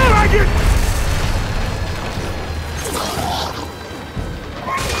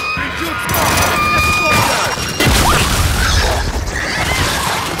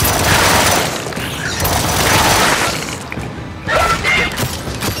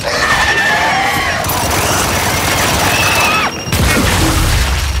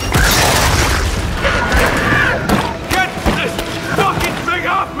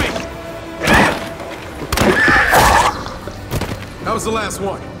That was the last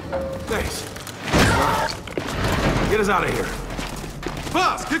one. Thanks. Get us out of here.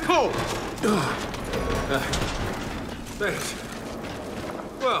 Boss, get cold! Thanks.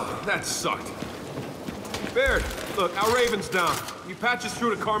 Well, that sucked. Baird, look, our Raven's down. You patch us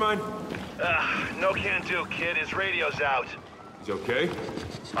through to Carmine? No can do, kid. His radio's out. He's okay?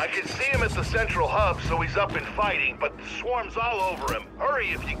 I can see him at the central hub, so he's up and fighting, but the swarm's all over him. Hurry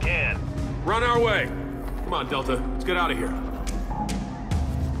if you can. Run our way. Come on, Delta. Let's get out of here.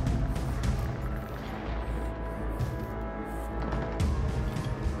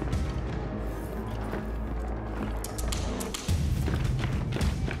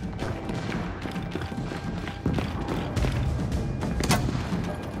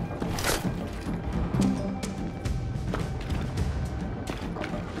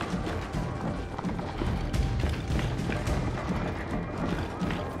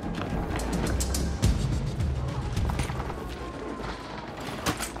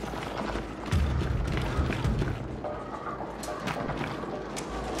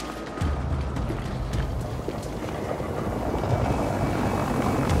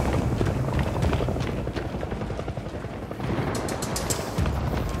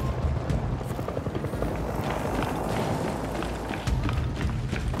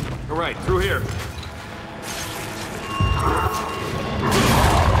 All right, through here. We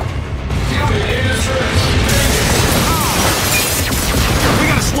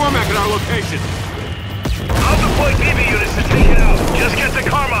got a swarm at our location. I'll deploy DB units to take it out. Just get to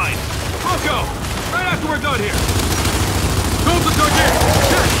Carmine. I'll go. Right after we're done here. Go to target.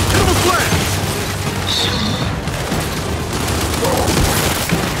 Hit him with flash.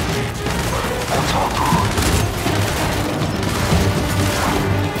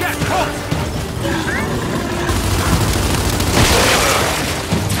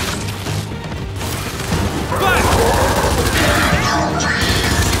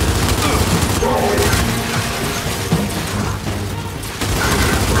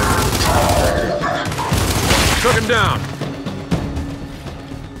 Took him down.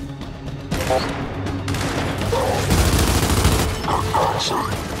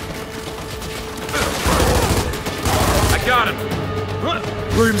 I got him.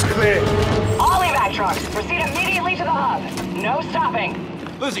 Room's clear. All evac trucks, proceed immediately to the hub. No stopping.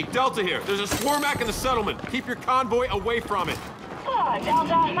 Lizzie, Delta here. There's a swarm-ack in the settlement. Keep your convoy away from it. Oh,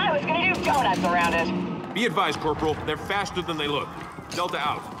 Delta, I was gonna do donuts around it. Be advised, Corporal. They're faster than they look. Delta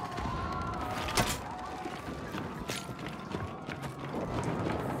out.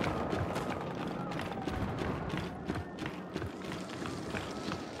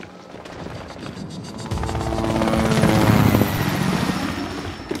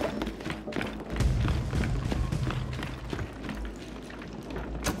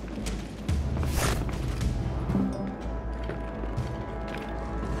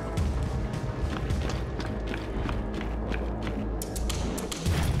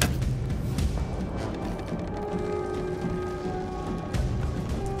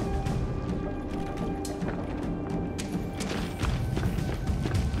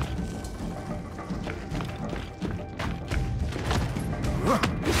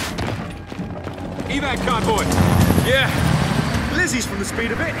 Evac convoy. Yeah. Lizzie's from the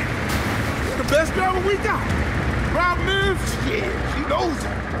speed of it. The best driver we got. Rob moves. Yeah, she knows it.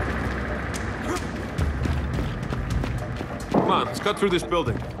 Come on, let's cut through this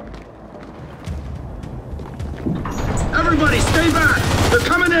building. Everybody, stay back. They're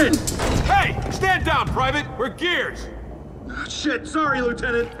coming in. Hey, stand down, Private. We're gears. Shit, sorry,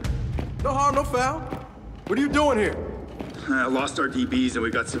 Lieutenant. No harm, no foul. What are you doing here? Lost our DBs and we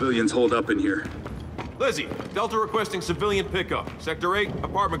got civilians holed up in here. Lizzie, Delta requesting civilian pickup. Sector 8,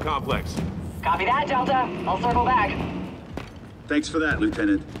 apartment complex. Copy that, Delta. I'll circle back. Thanks for that,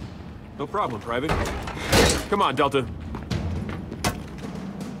 Lieutenant. No problem, Private. Come on, Delta.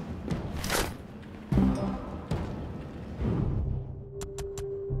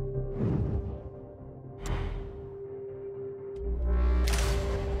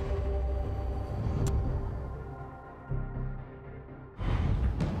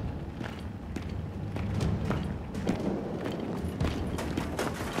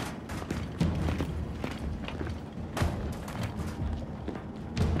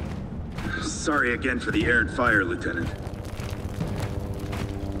 Sorry again for the errant fire, Lieutenant.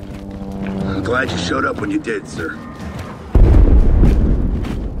 I'm glad you showed up when you did, sir.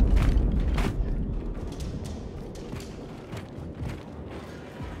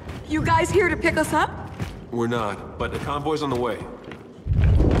 You guys here to pick us up? We're not, but the convoy's on the way.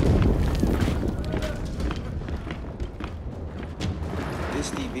 This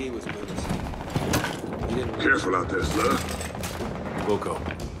DB was menacing. Careful out there, sir. We'll go.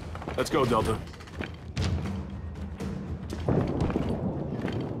 Let's go, Delta.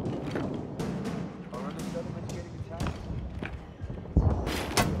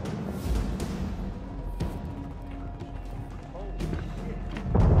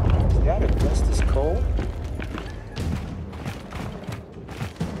 Is that asbestos coal?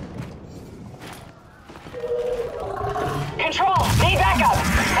 Control, need backup.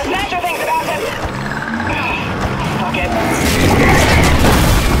 Smasher thinks about it. Fuck it.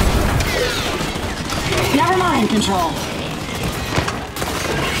 Never mind, Control.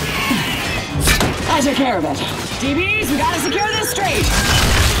 I took care of it. DBs, we gotta secure this street.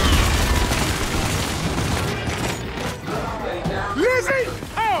 Lizzie!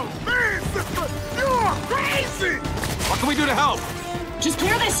 Oh, man, sister! You're crazy! What can we do to help? Just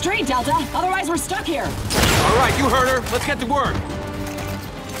clear this street, Delta. Otherwise, we're stuck here. All right, you heard her. Let's get to work.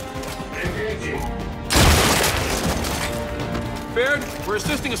 Baird, we're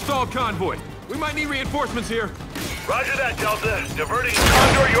assisting a stalled convoy. We might need reinforcements here. Roger that, Delta. Diverting a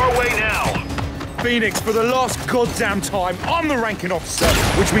Condor your way now. Phoenix, for the last goddamn time, I'm the ranking officer,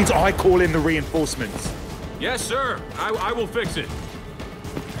 which means I call in the reinforcements. Yes, sir. I will fix it.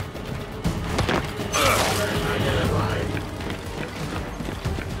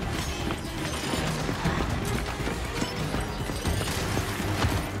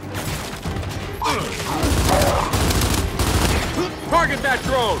 Target that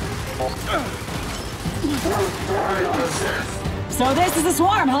drone! So this is a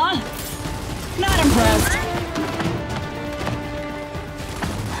swarm, huh? Not impressed.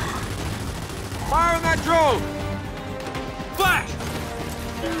 Fire on that drone! Flash!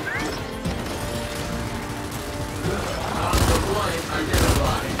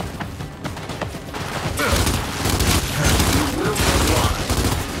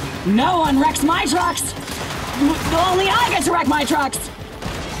 No one wrecks my trucks! Only I get to wreck my trucks!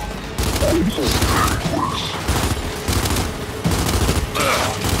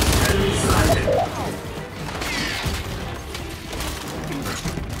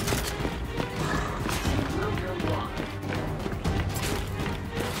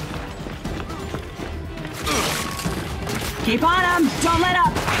 Keep on him! Don't let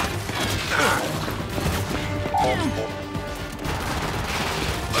up!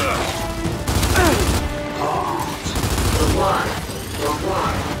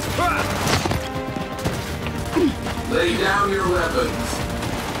 Lay down your weapons.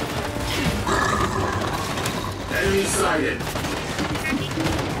 Enemy sighted.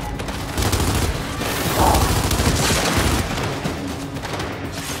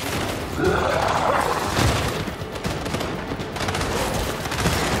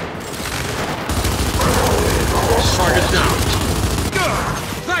 Target down.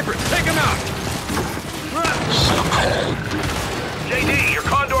 Sniper, take him out! JD, your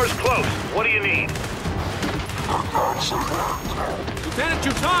Condor's close. What do you need? Lieutenant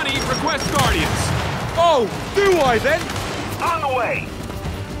Jutani requests Guardians. Oh, do I then? On the way.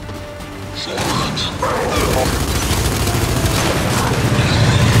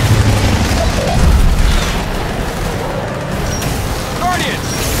 Guardians,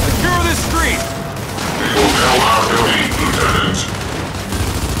 secure this street. They will now have their lead, Lieutenant.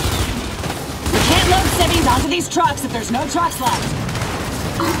 We can't load civvies onto these trucks if there's no trucks left.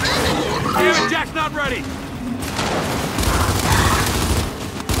 Damn it, Jack's not ready.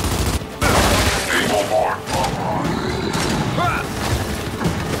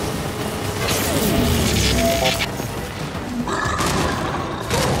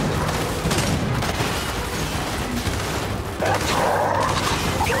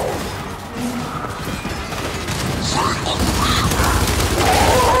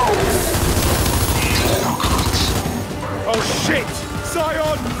 Oh shit!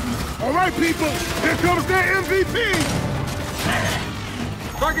 Scion! Alright people, here comes their MVP!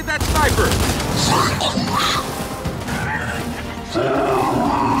 Target that sniper.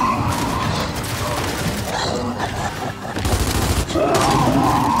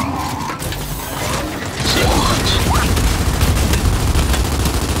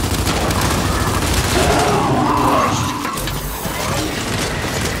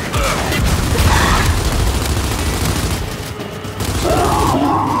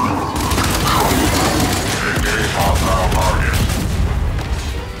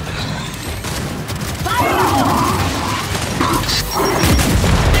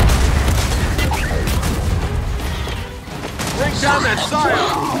 Bring down that Scion!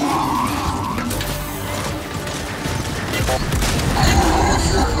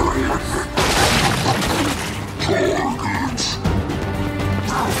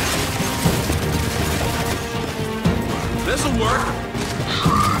 This'll work.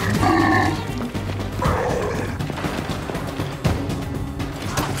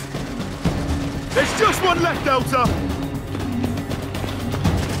 Anyone left, Delta?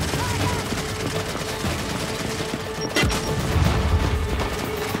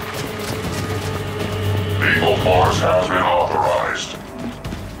 Eagle Force has been authorized.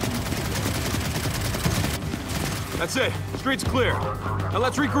 That's it. Street's clear. Now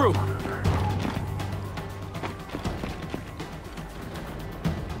let's regroup.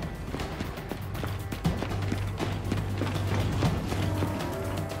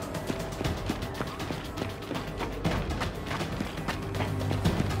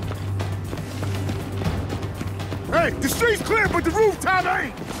 Hey, the street's clear, but the rooftop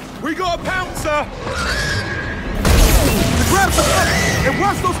ain't! We got a pouncer! Grab the cover and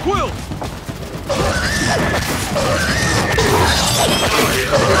watch those quills!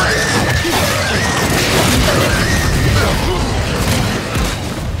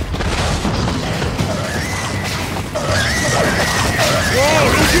 Whoa,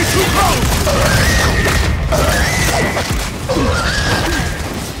 don't get too close!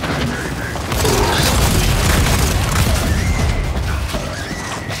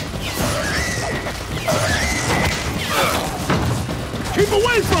 Keep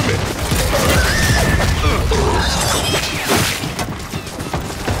away from it!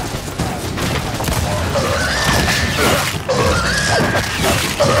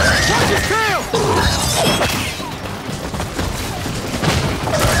 Watch his tail!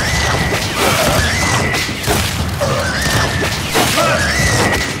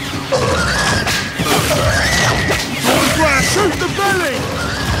 Shoot the belly!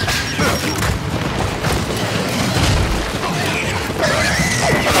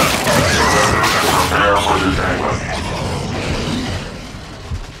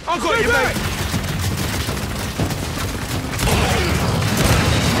 I'll go you back!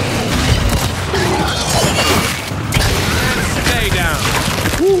 Stay down.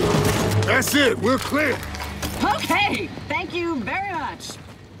 Woo. That's it, we're clear. Okay, thank you very much.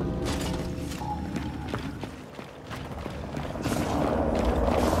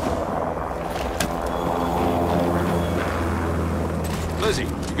 Lizzie,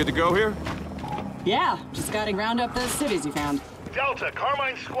 you good to go here? Yeah, just gotta round up those cities you found. Delta,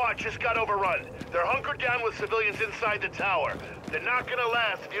 Carmine's squad just got overrun. They're hunkered down with civilians inside the tower. They're not gonna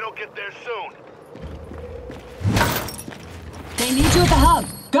last if you don't get there soon. They need you at the hub.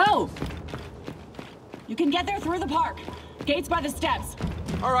 Go! You can get there through the park. Gates by the steps.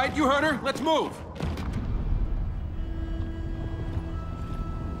 All right, you heard her. Let's move.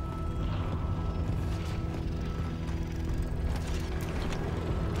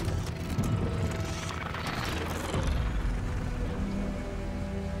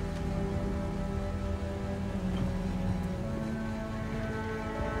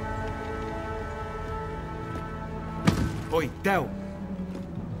 Oi, Del.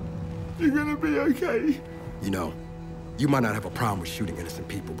 You gonna be okay? You know, you might not have a problem with shooting innocent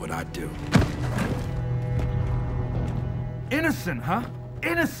people, but I do. Innocent, huh?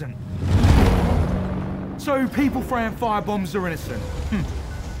 Innocent? So people throwing firebombs are innocent?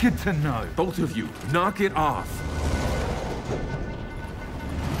 Good to know. Both of you, knock it off.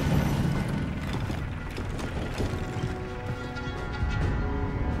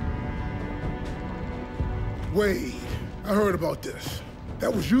 Wait, I heard about this.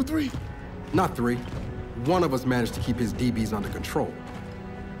 That was you three? Not three. One of us managed to keep his DBs under control.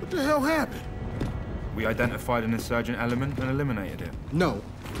 What the hell happened? We identified an insurgent element and eliminated it. No,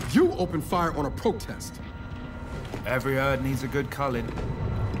 you opened fire on a protest. Every herd needs a good culling.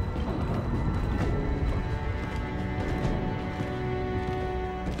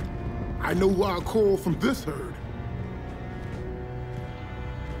 I know who I'll call from this herd.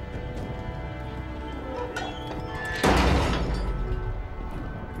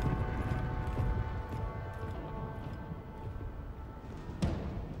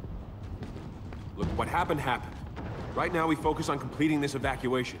 Look, what happened. Right now, we focus on completing this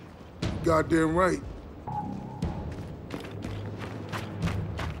evacuation. Goddamn right.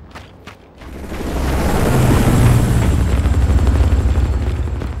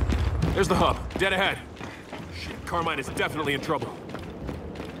 There's the hub, dead ahead. Shit, Carmine is definitely in trouble.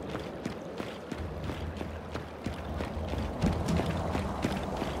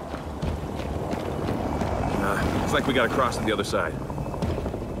 It's like we gotta cross to the other side.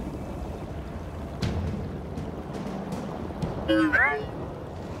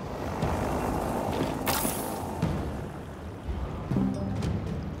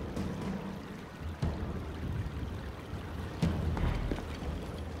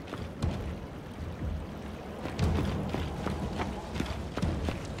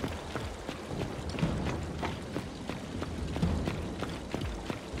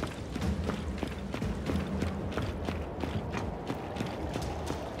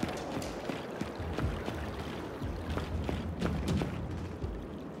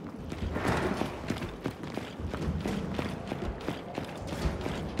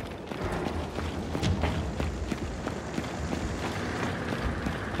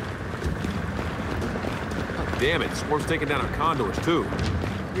 Damn it, Swarm's taking down our condors, too.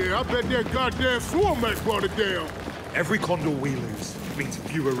 Yeah, I bet that goddamn swarm might brought it down. Every condor we lose means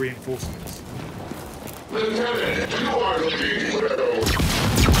fewer reinforcements. Lieutenant, you are looking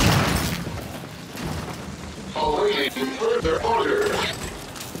well. Awaiting further orders.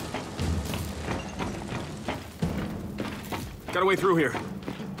 Got a way through here.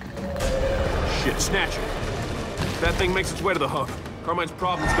 Shit, Snatcher. If that thing makes its way to the hub, Carmine's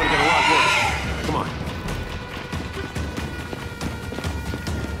problem's gonna get a lot worse. Come on.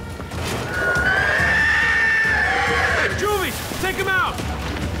 Hey, Julie! Take him out!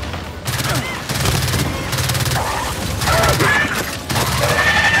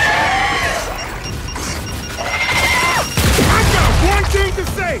 I got one thing to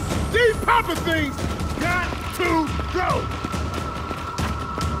say! These Papa things got to go!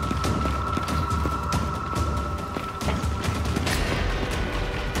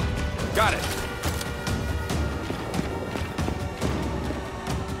 Got it.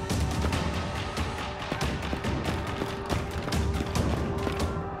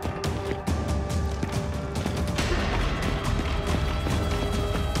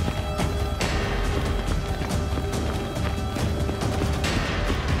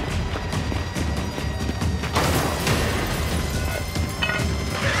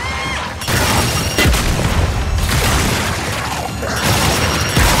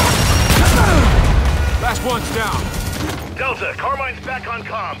 Last one's down. Delta, Carmine's back on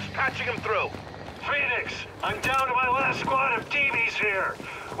comms, patching him through. Phoenix, I'm down to my last squad of DBs here.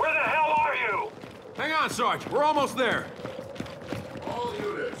 Where the hell are you? Hang on, Sarge. We're almost there. All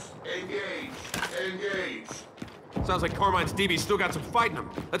units, engage. Engage. Sounds like Carmine's DB's still got some fight in them.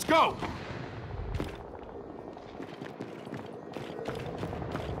 Let's go!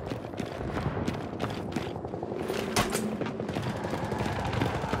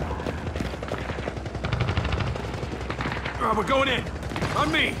 All right, we're going in.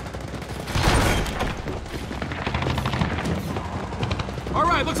 On me. All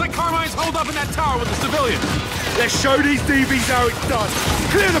right, looks like Carmine's holed up in that tower with the civilians. Let's show these DBs how it's done.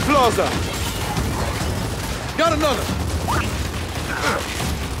 Clear the plaza. Got another.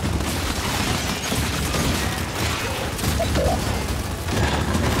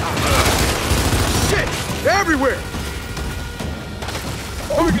 Shit! They're everywhere!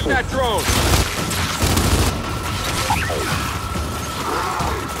 Look at that drone!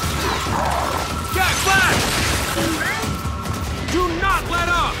 Jack, flash! Do not let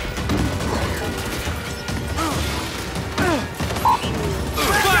up!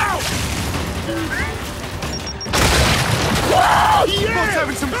 Flash! Wow! Yeah! Folks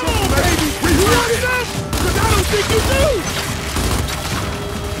having some Come trouble, on, baby! You want this? Because I don't think you do!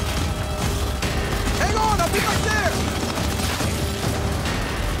 Hang on, I'll be right there!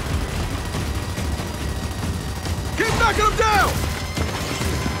 Keep knocking them down!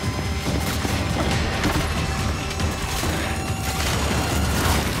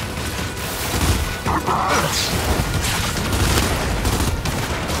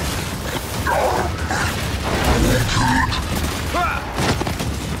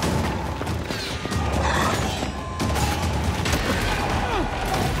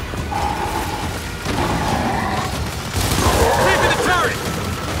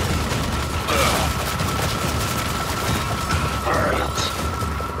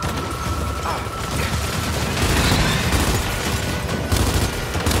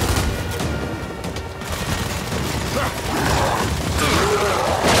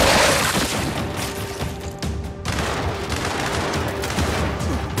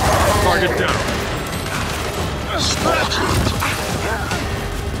 Target down.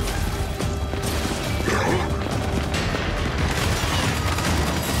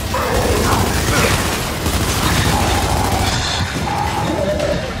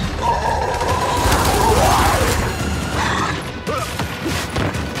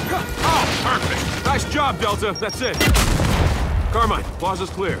 Oh, perfect. Nice job, Delta. That's it. Carmine, plaza's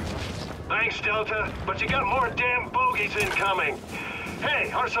clear. Thanks, Delta, but you got more damn bogeys incoming.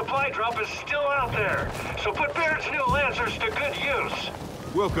 Hey, our supply drop is still out there, so put Baird's new Lancers to good use.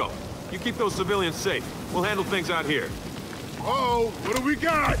 Wilco, you keep those civilians safe. We'll handle things out here. Uh-oh, what do we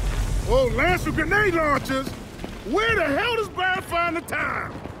got? Oh, Lancer grenade launchers? Where the hell does Baird find the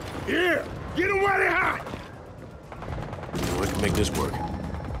time? Yeah, get them while they're hot. I can make this work.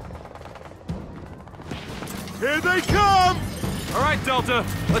 Here they come! All right, Delta,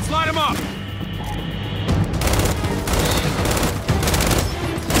 let's line them up.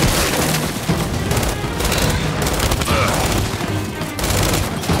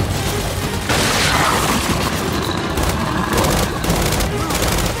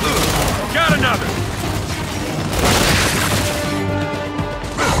 Got another!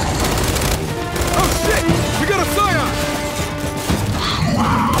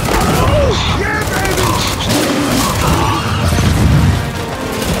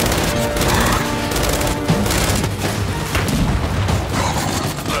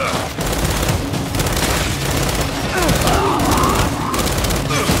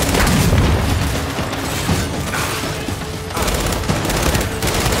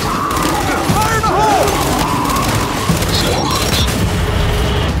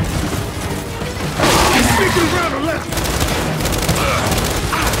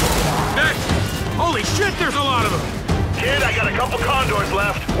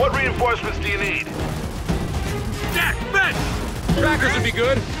 What reinforcements do you need? Jack, Ben! Trackers would be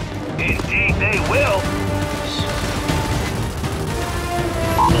good. Indeed, they will.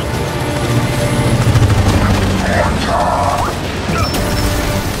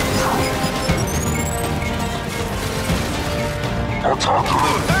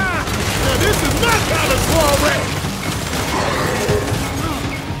 Now this is my kind of soiree!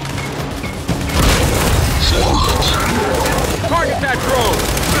 Target that drone!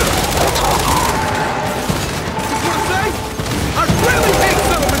 What say? I really hate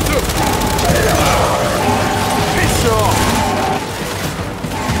settlement too! Piss off!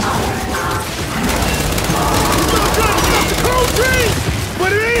 I'm trying to stop the cold breeze, but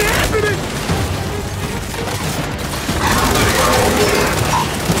it ain't happening!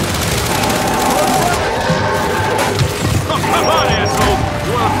 Oh, come on, asshole!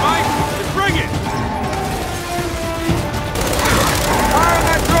 You wanna fight? Then bring it! Fire on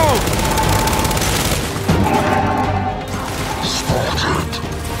that drone!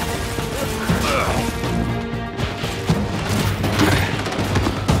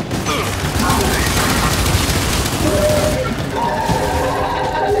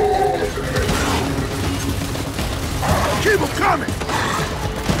 Keep them coming!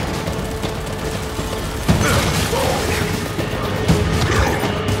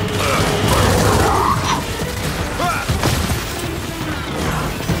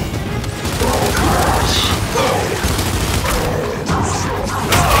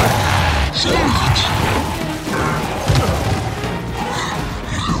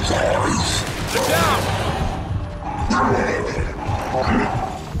 Sit down!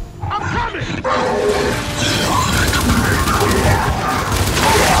 I'm coming!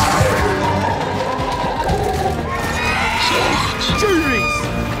 Jeez!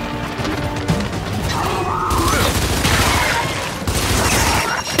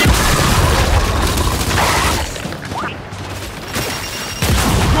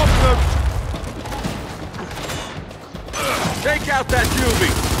 Take out that Juby!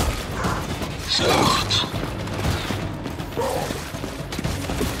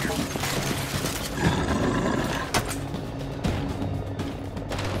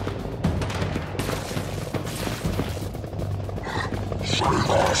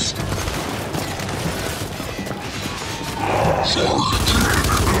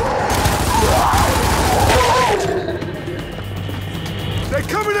 They're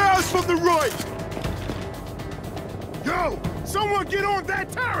coming at us from the right! Yo! Someone get on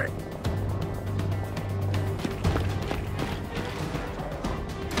that turret!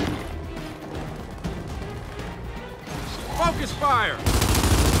 Focus fire!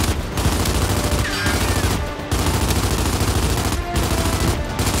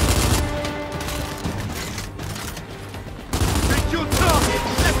 Take your time!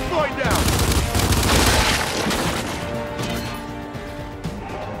 Let's find out!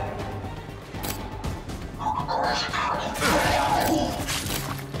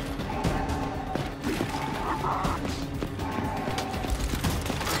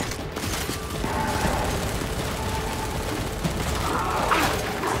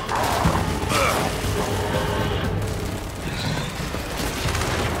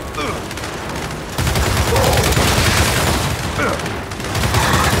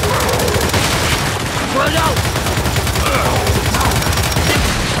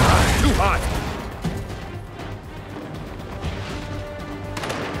 Too hot!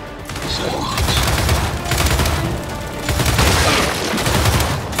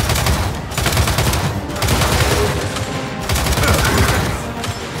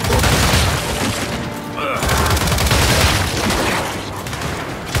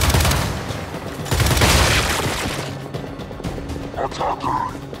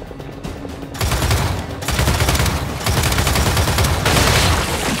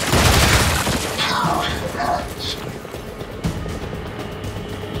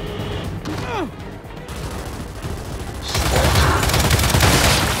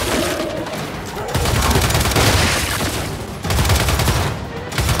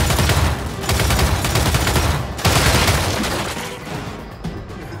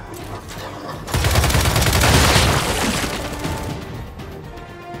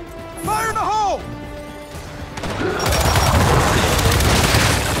 Fire in the hole!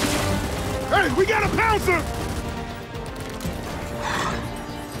 Hey, we got a pouncer!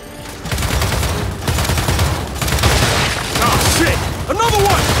 Oh, shit! Another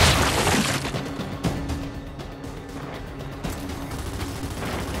one!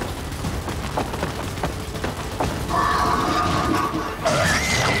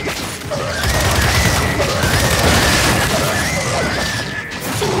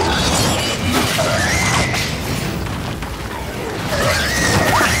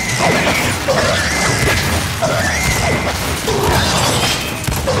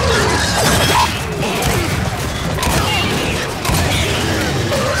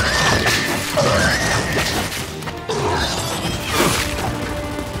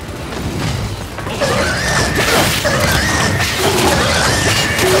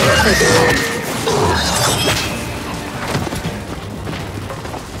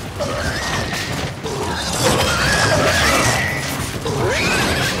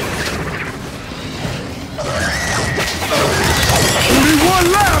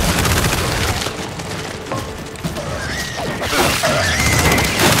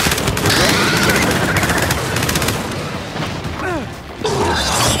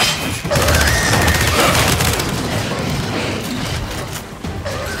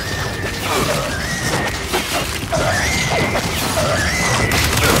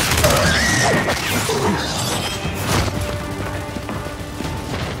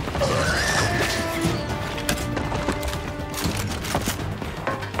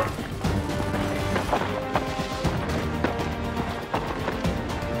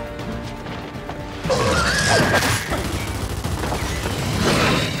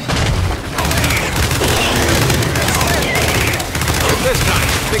 This time, I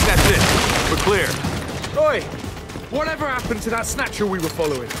think that's it. We're clear. Oi! Whatever happened to that snatcher we were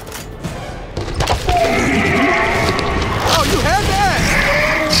following? Oh, you had that!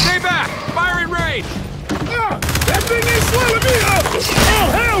 Stay back! Firing range! Ah, that thing ain't swallowing me up! Oh,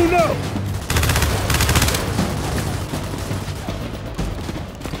 hell no!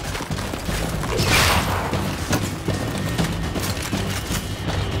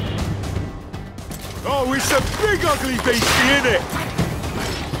 Oh, it's a big ugly beastie, isn't it?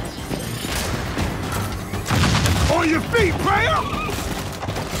 On your feet, player!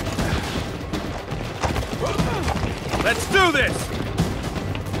 Let's do this!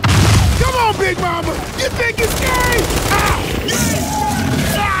 Come on, Big Mama! You think it's scary? Ow!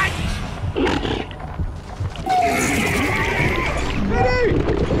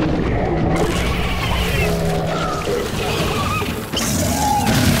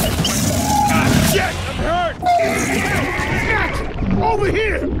 Shit, I'm hurt! Snatch it! Over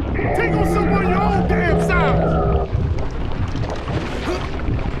here! Take on someone your own damn size!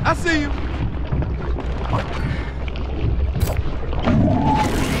 I see you.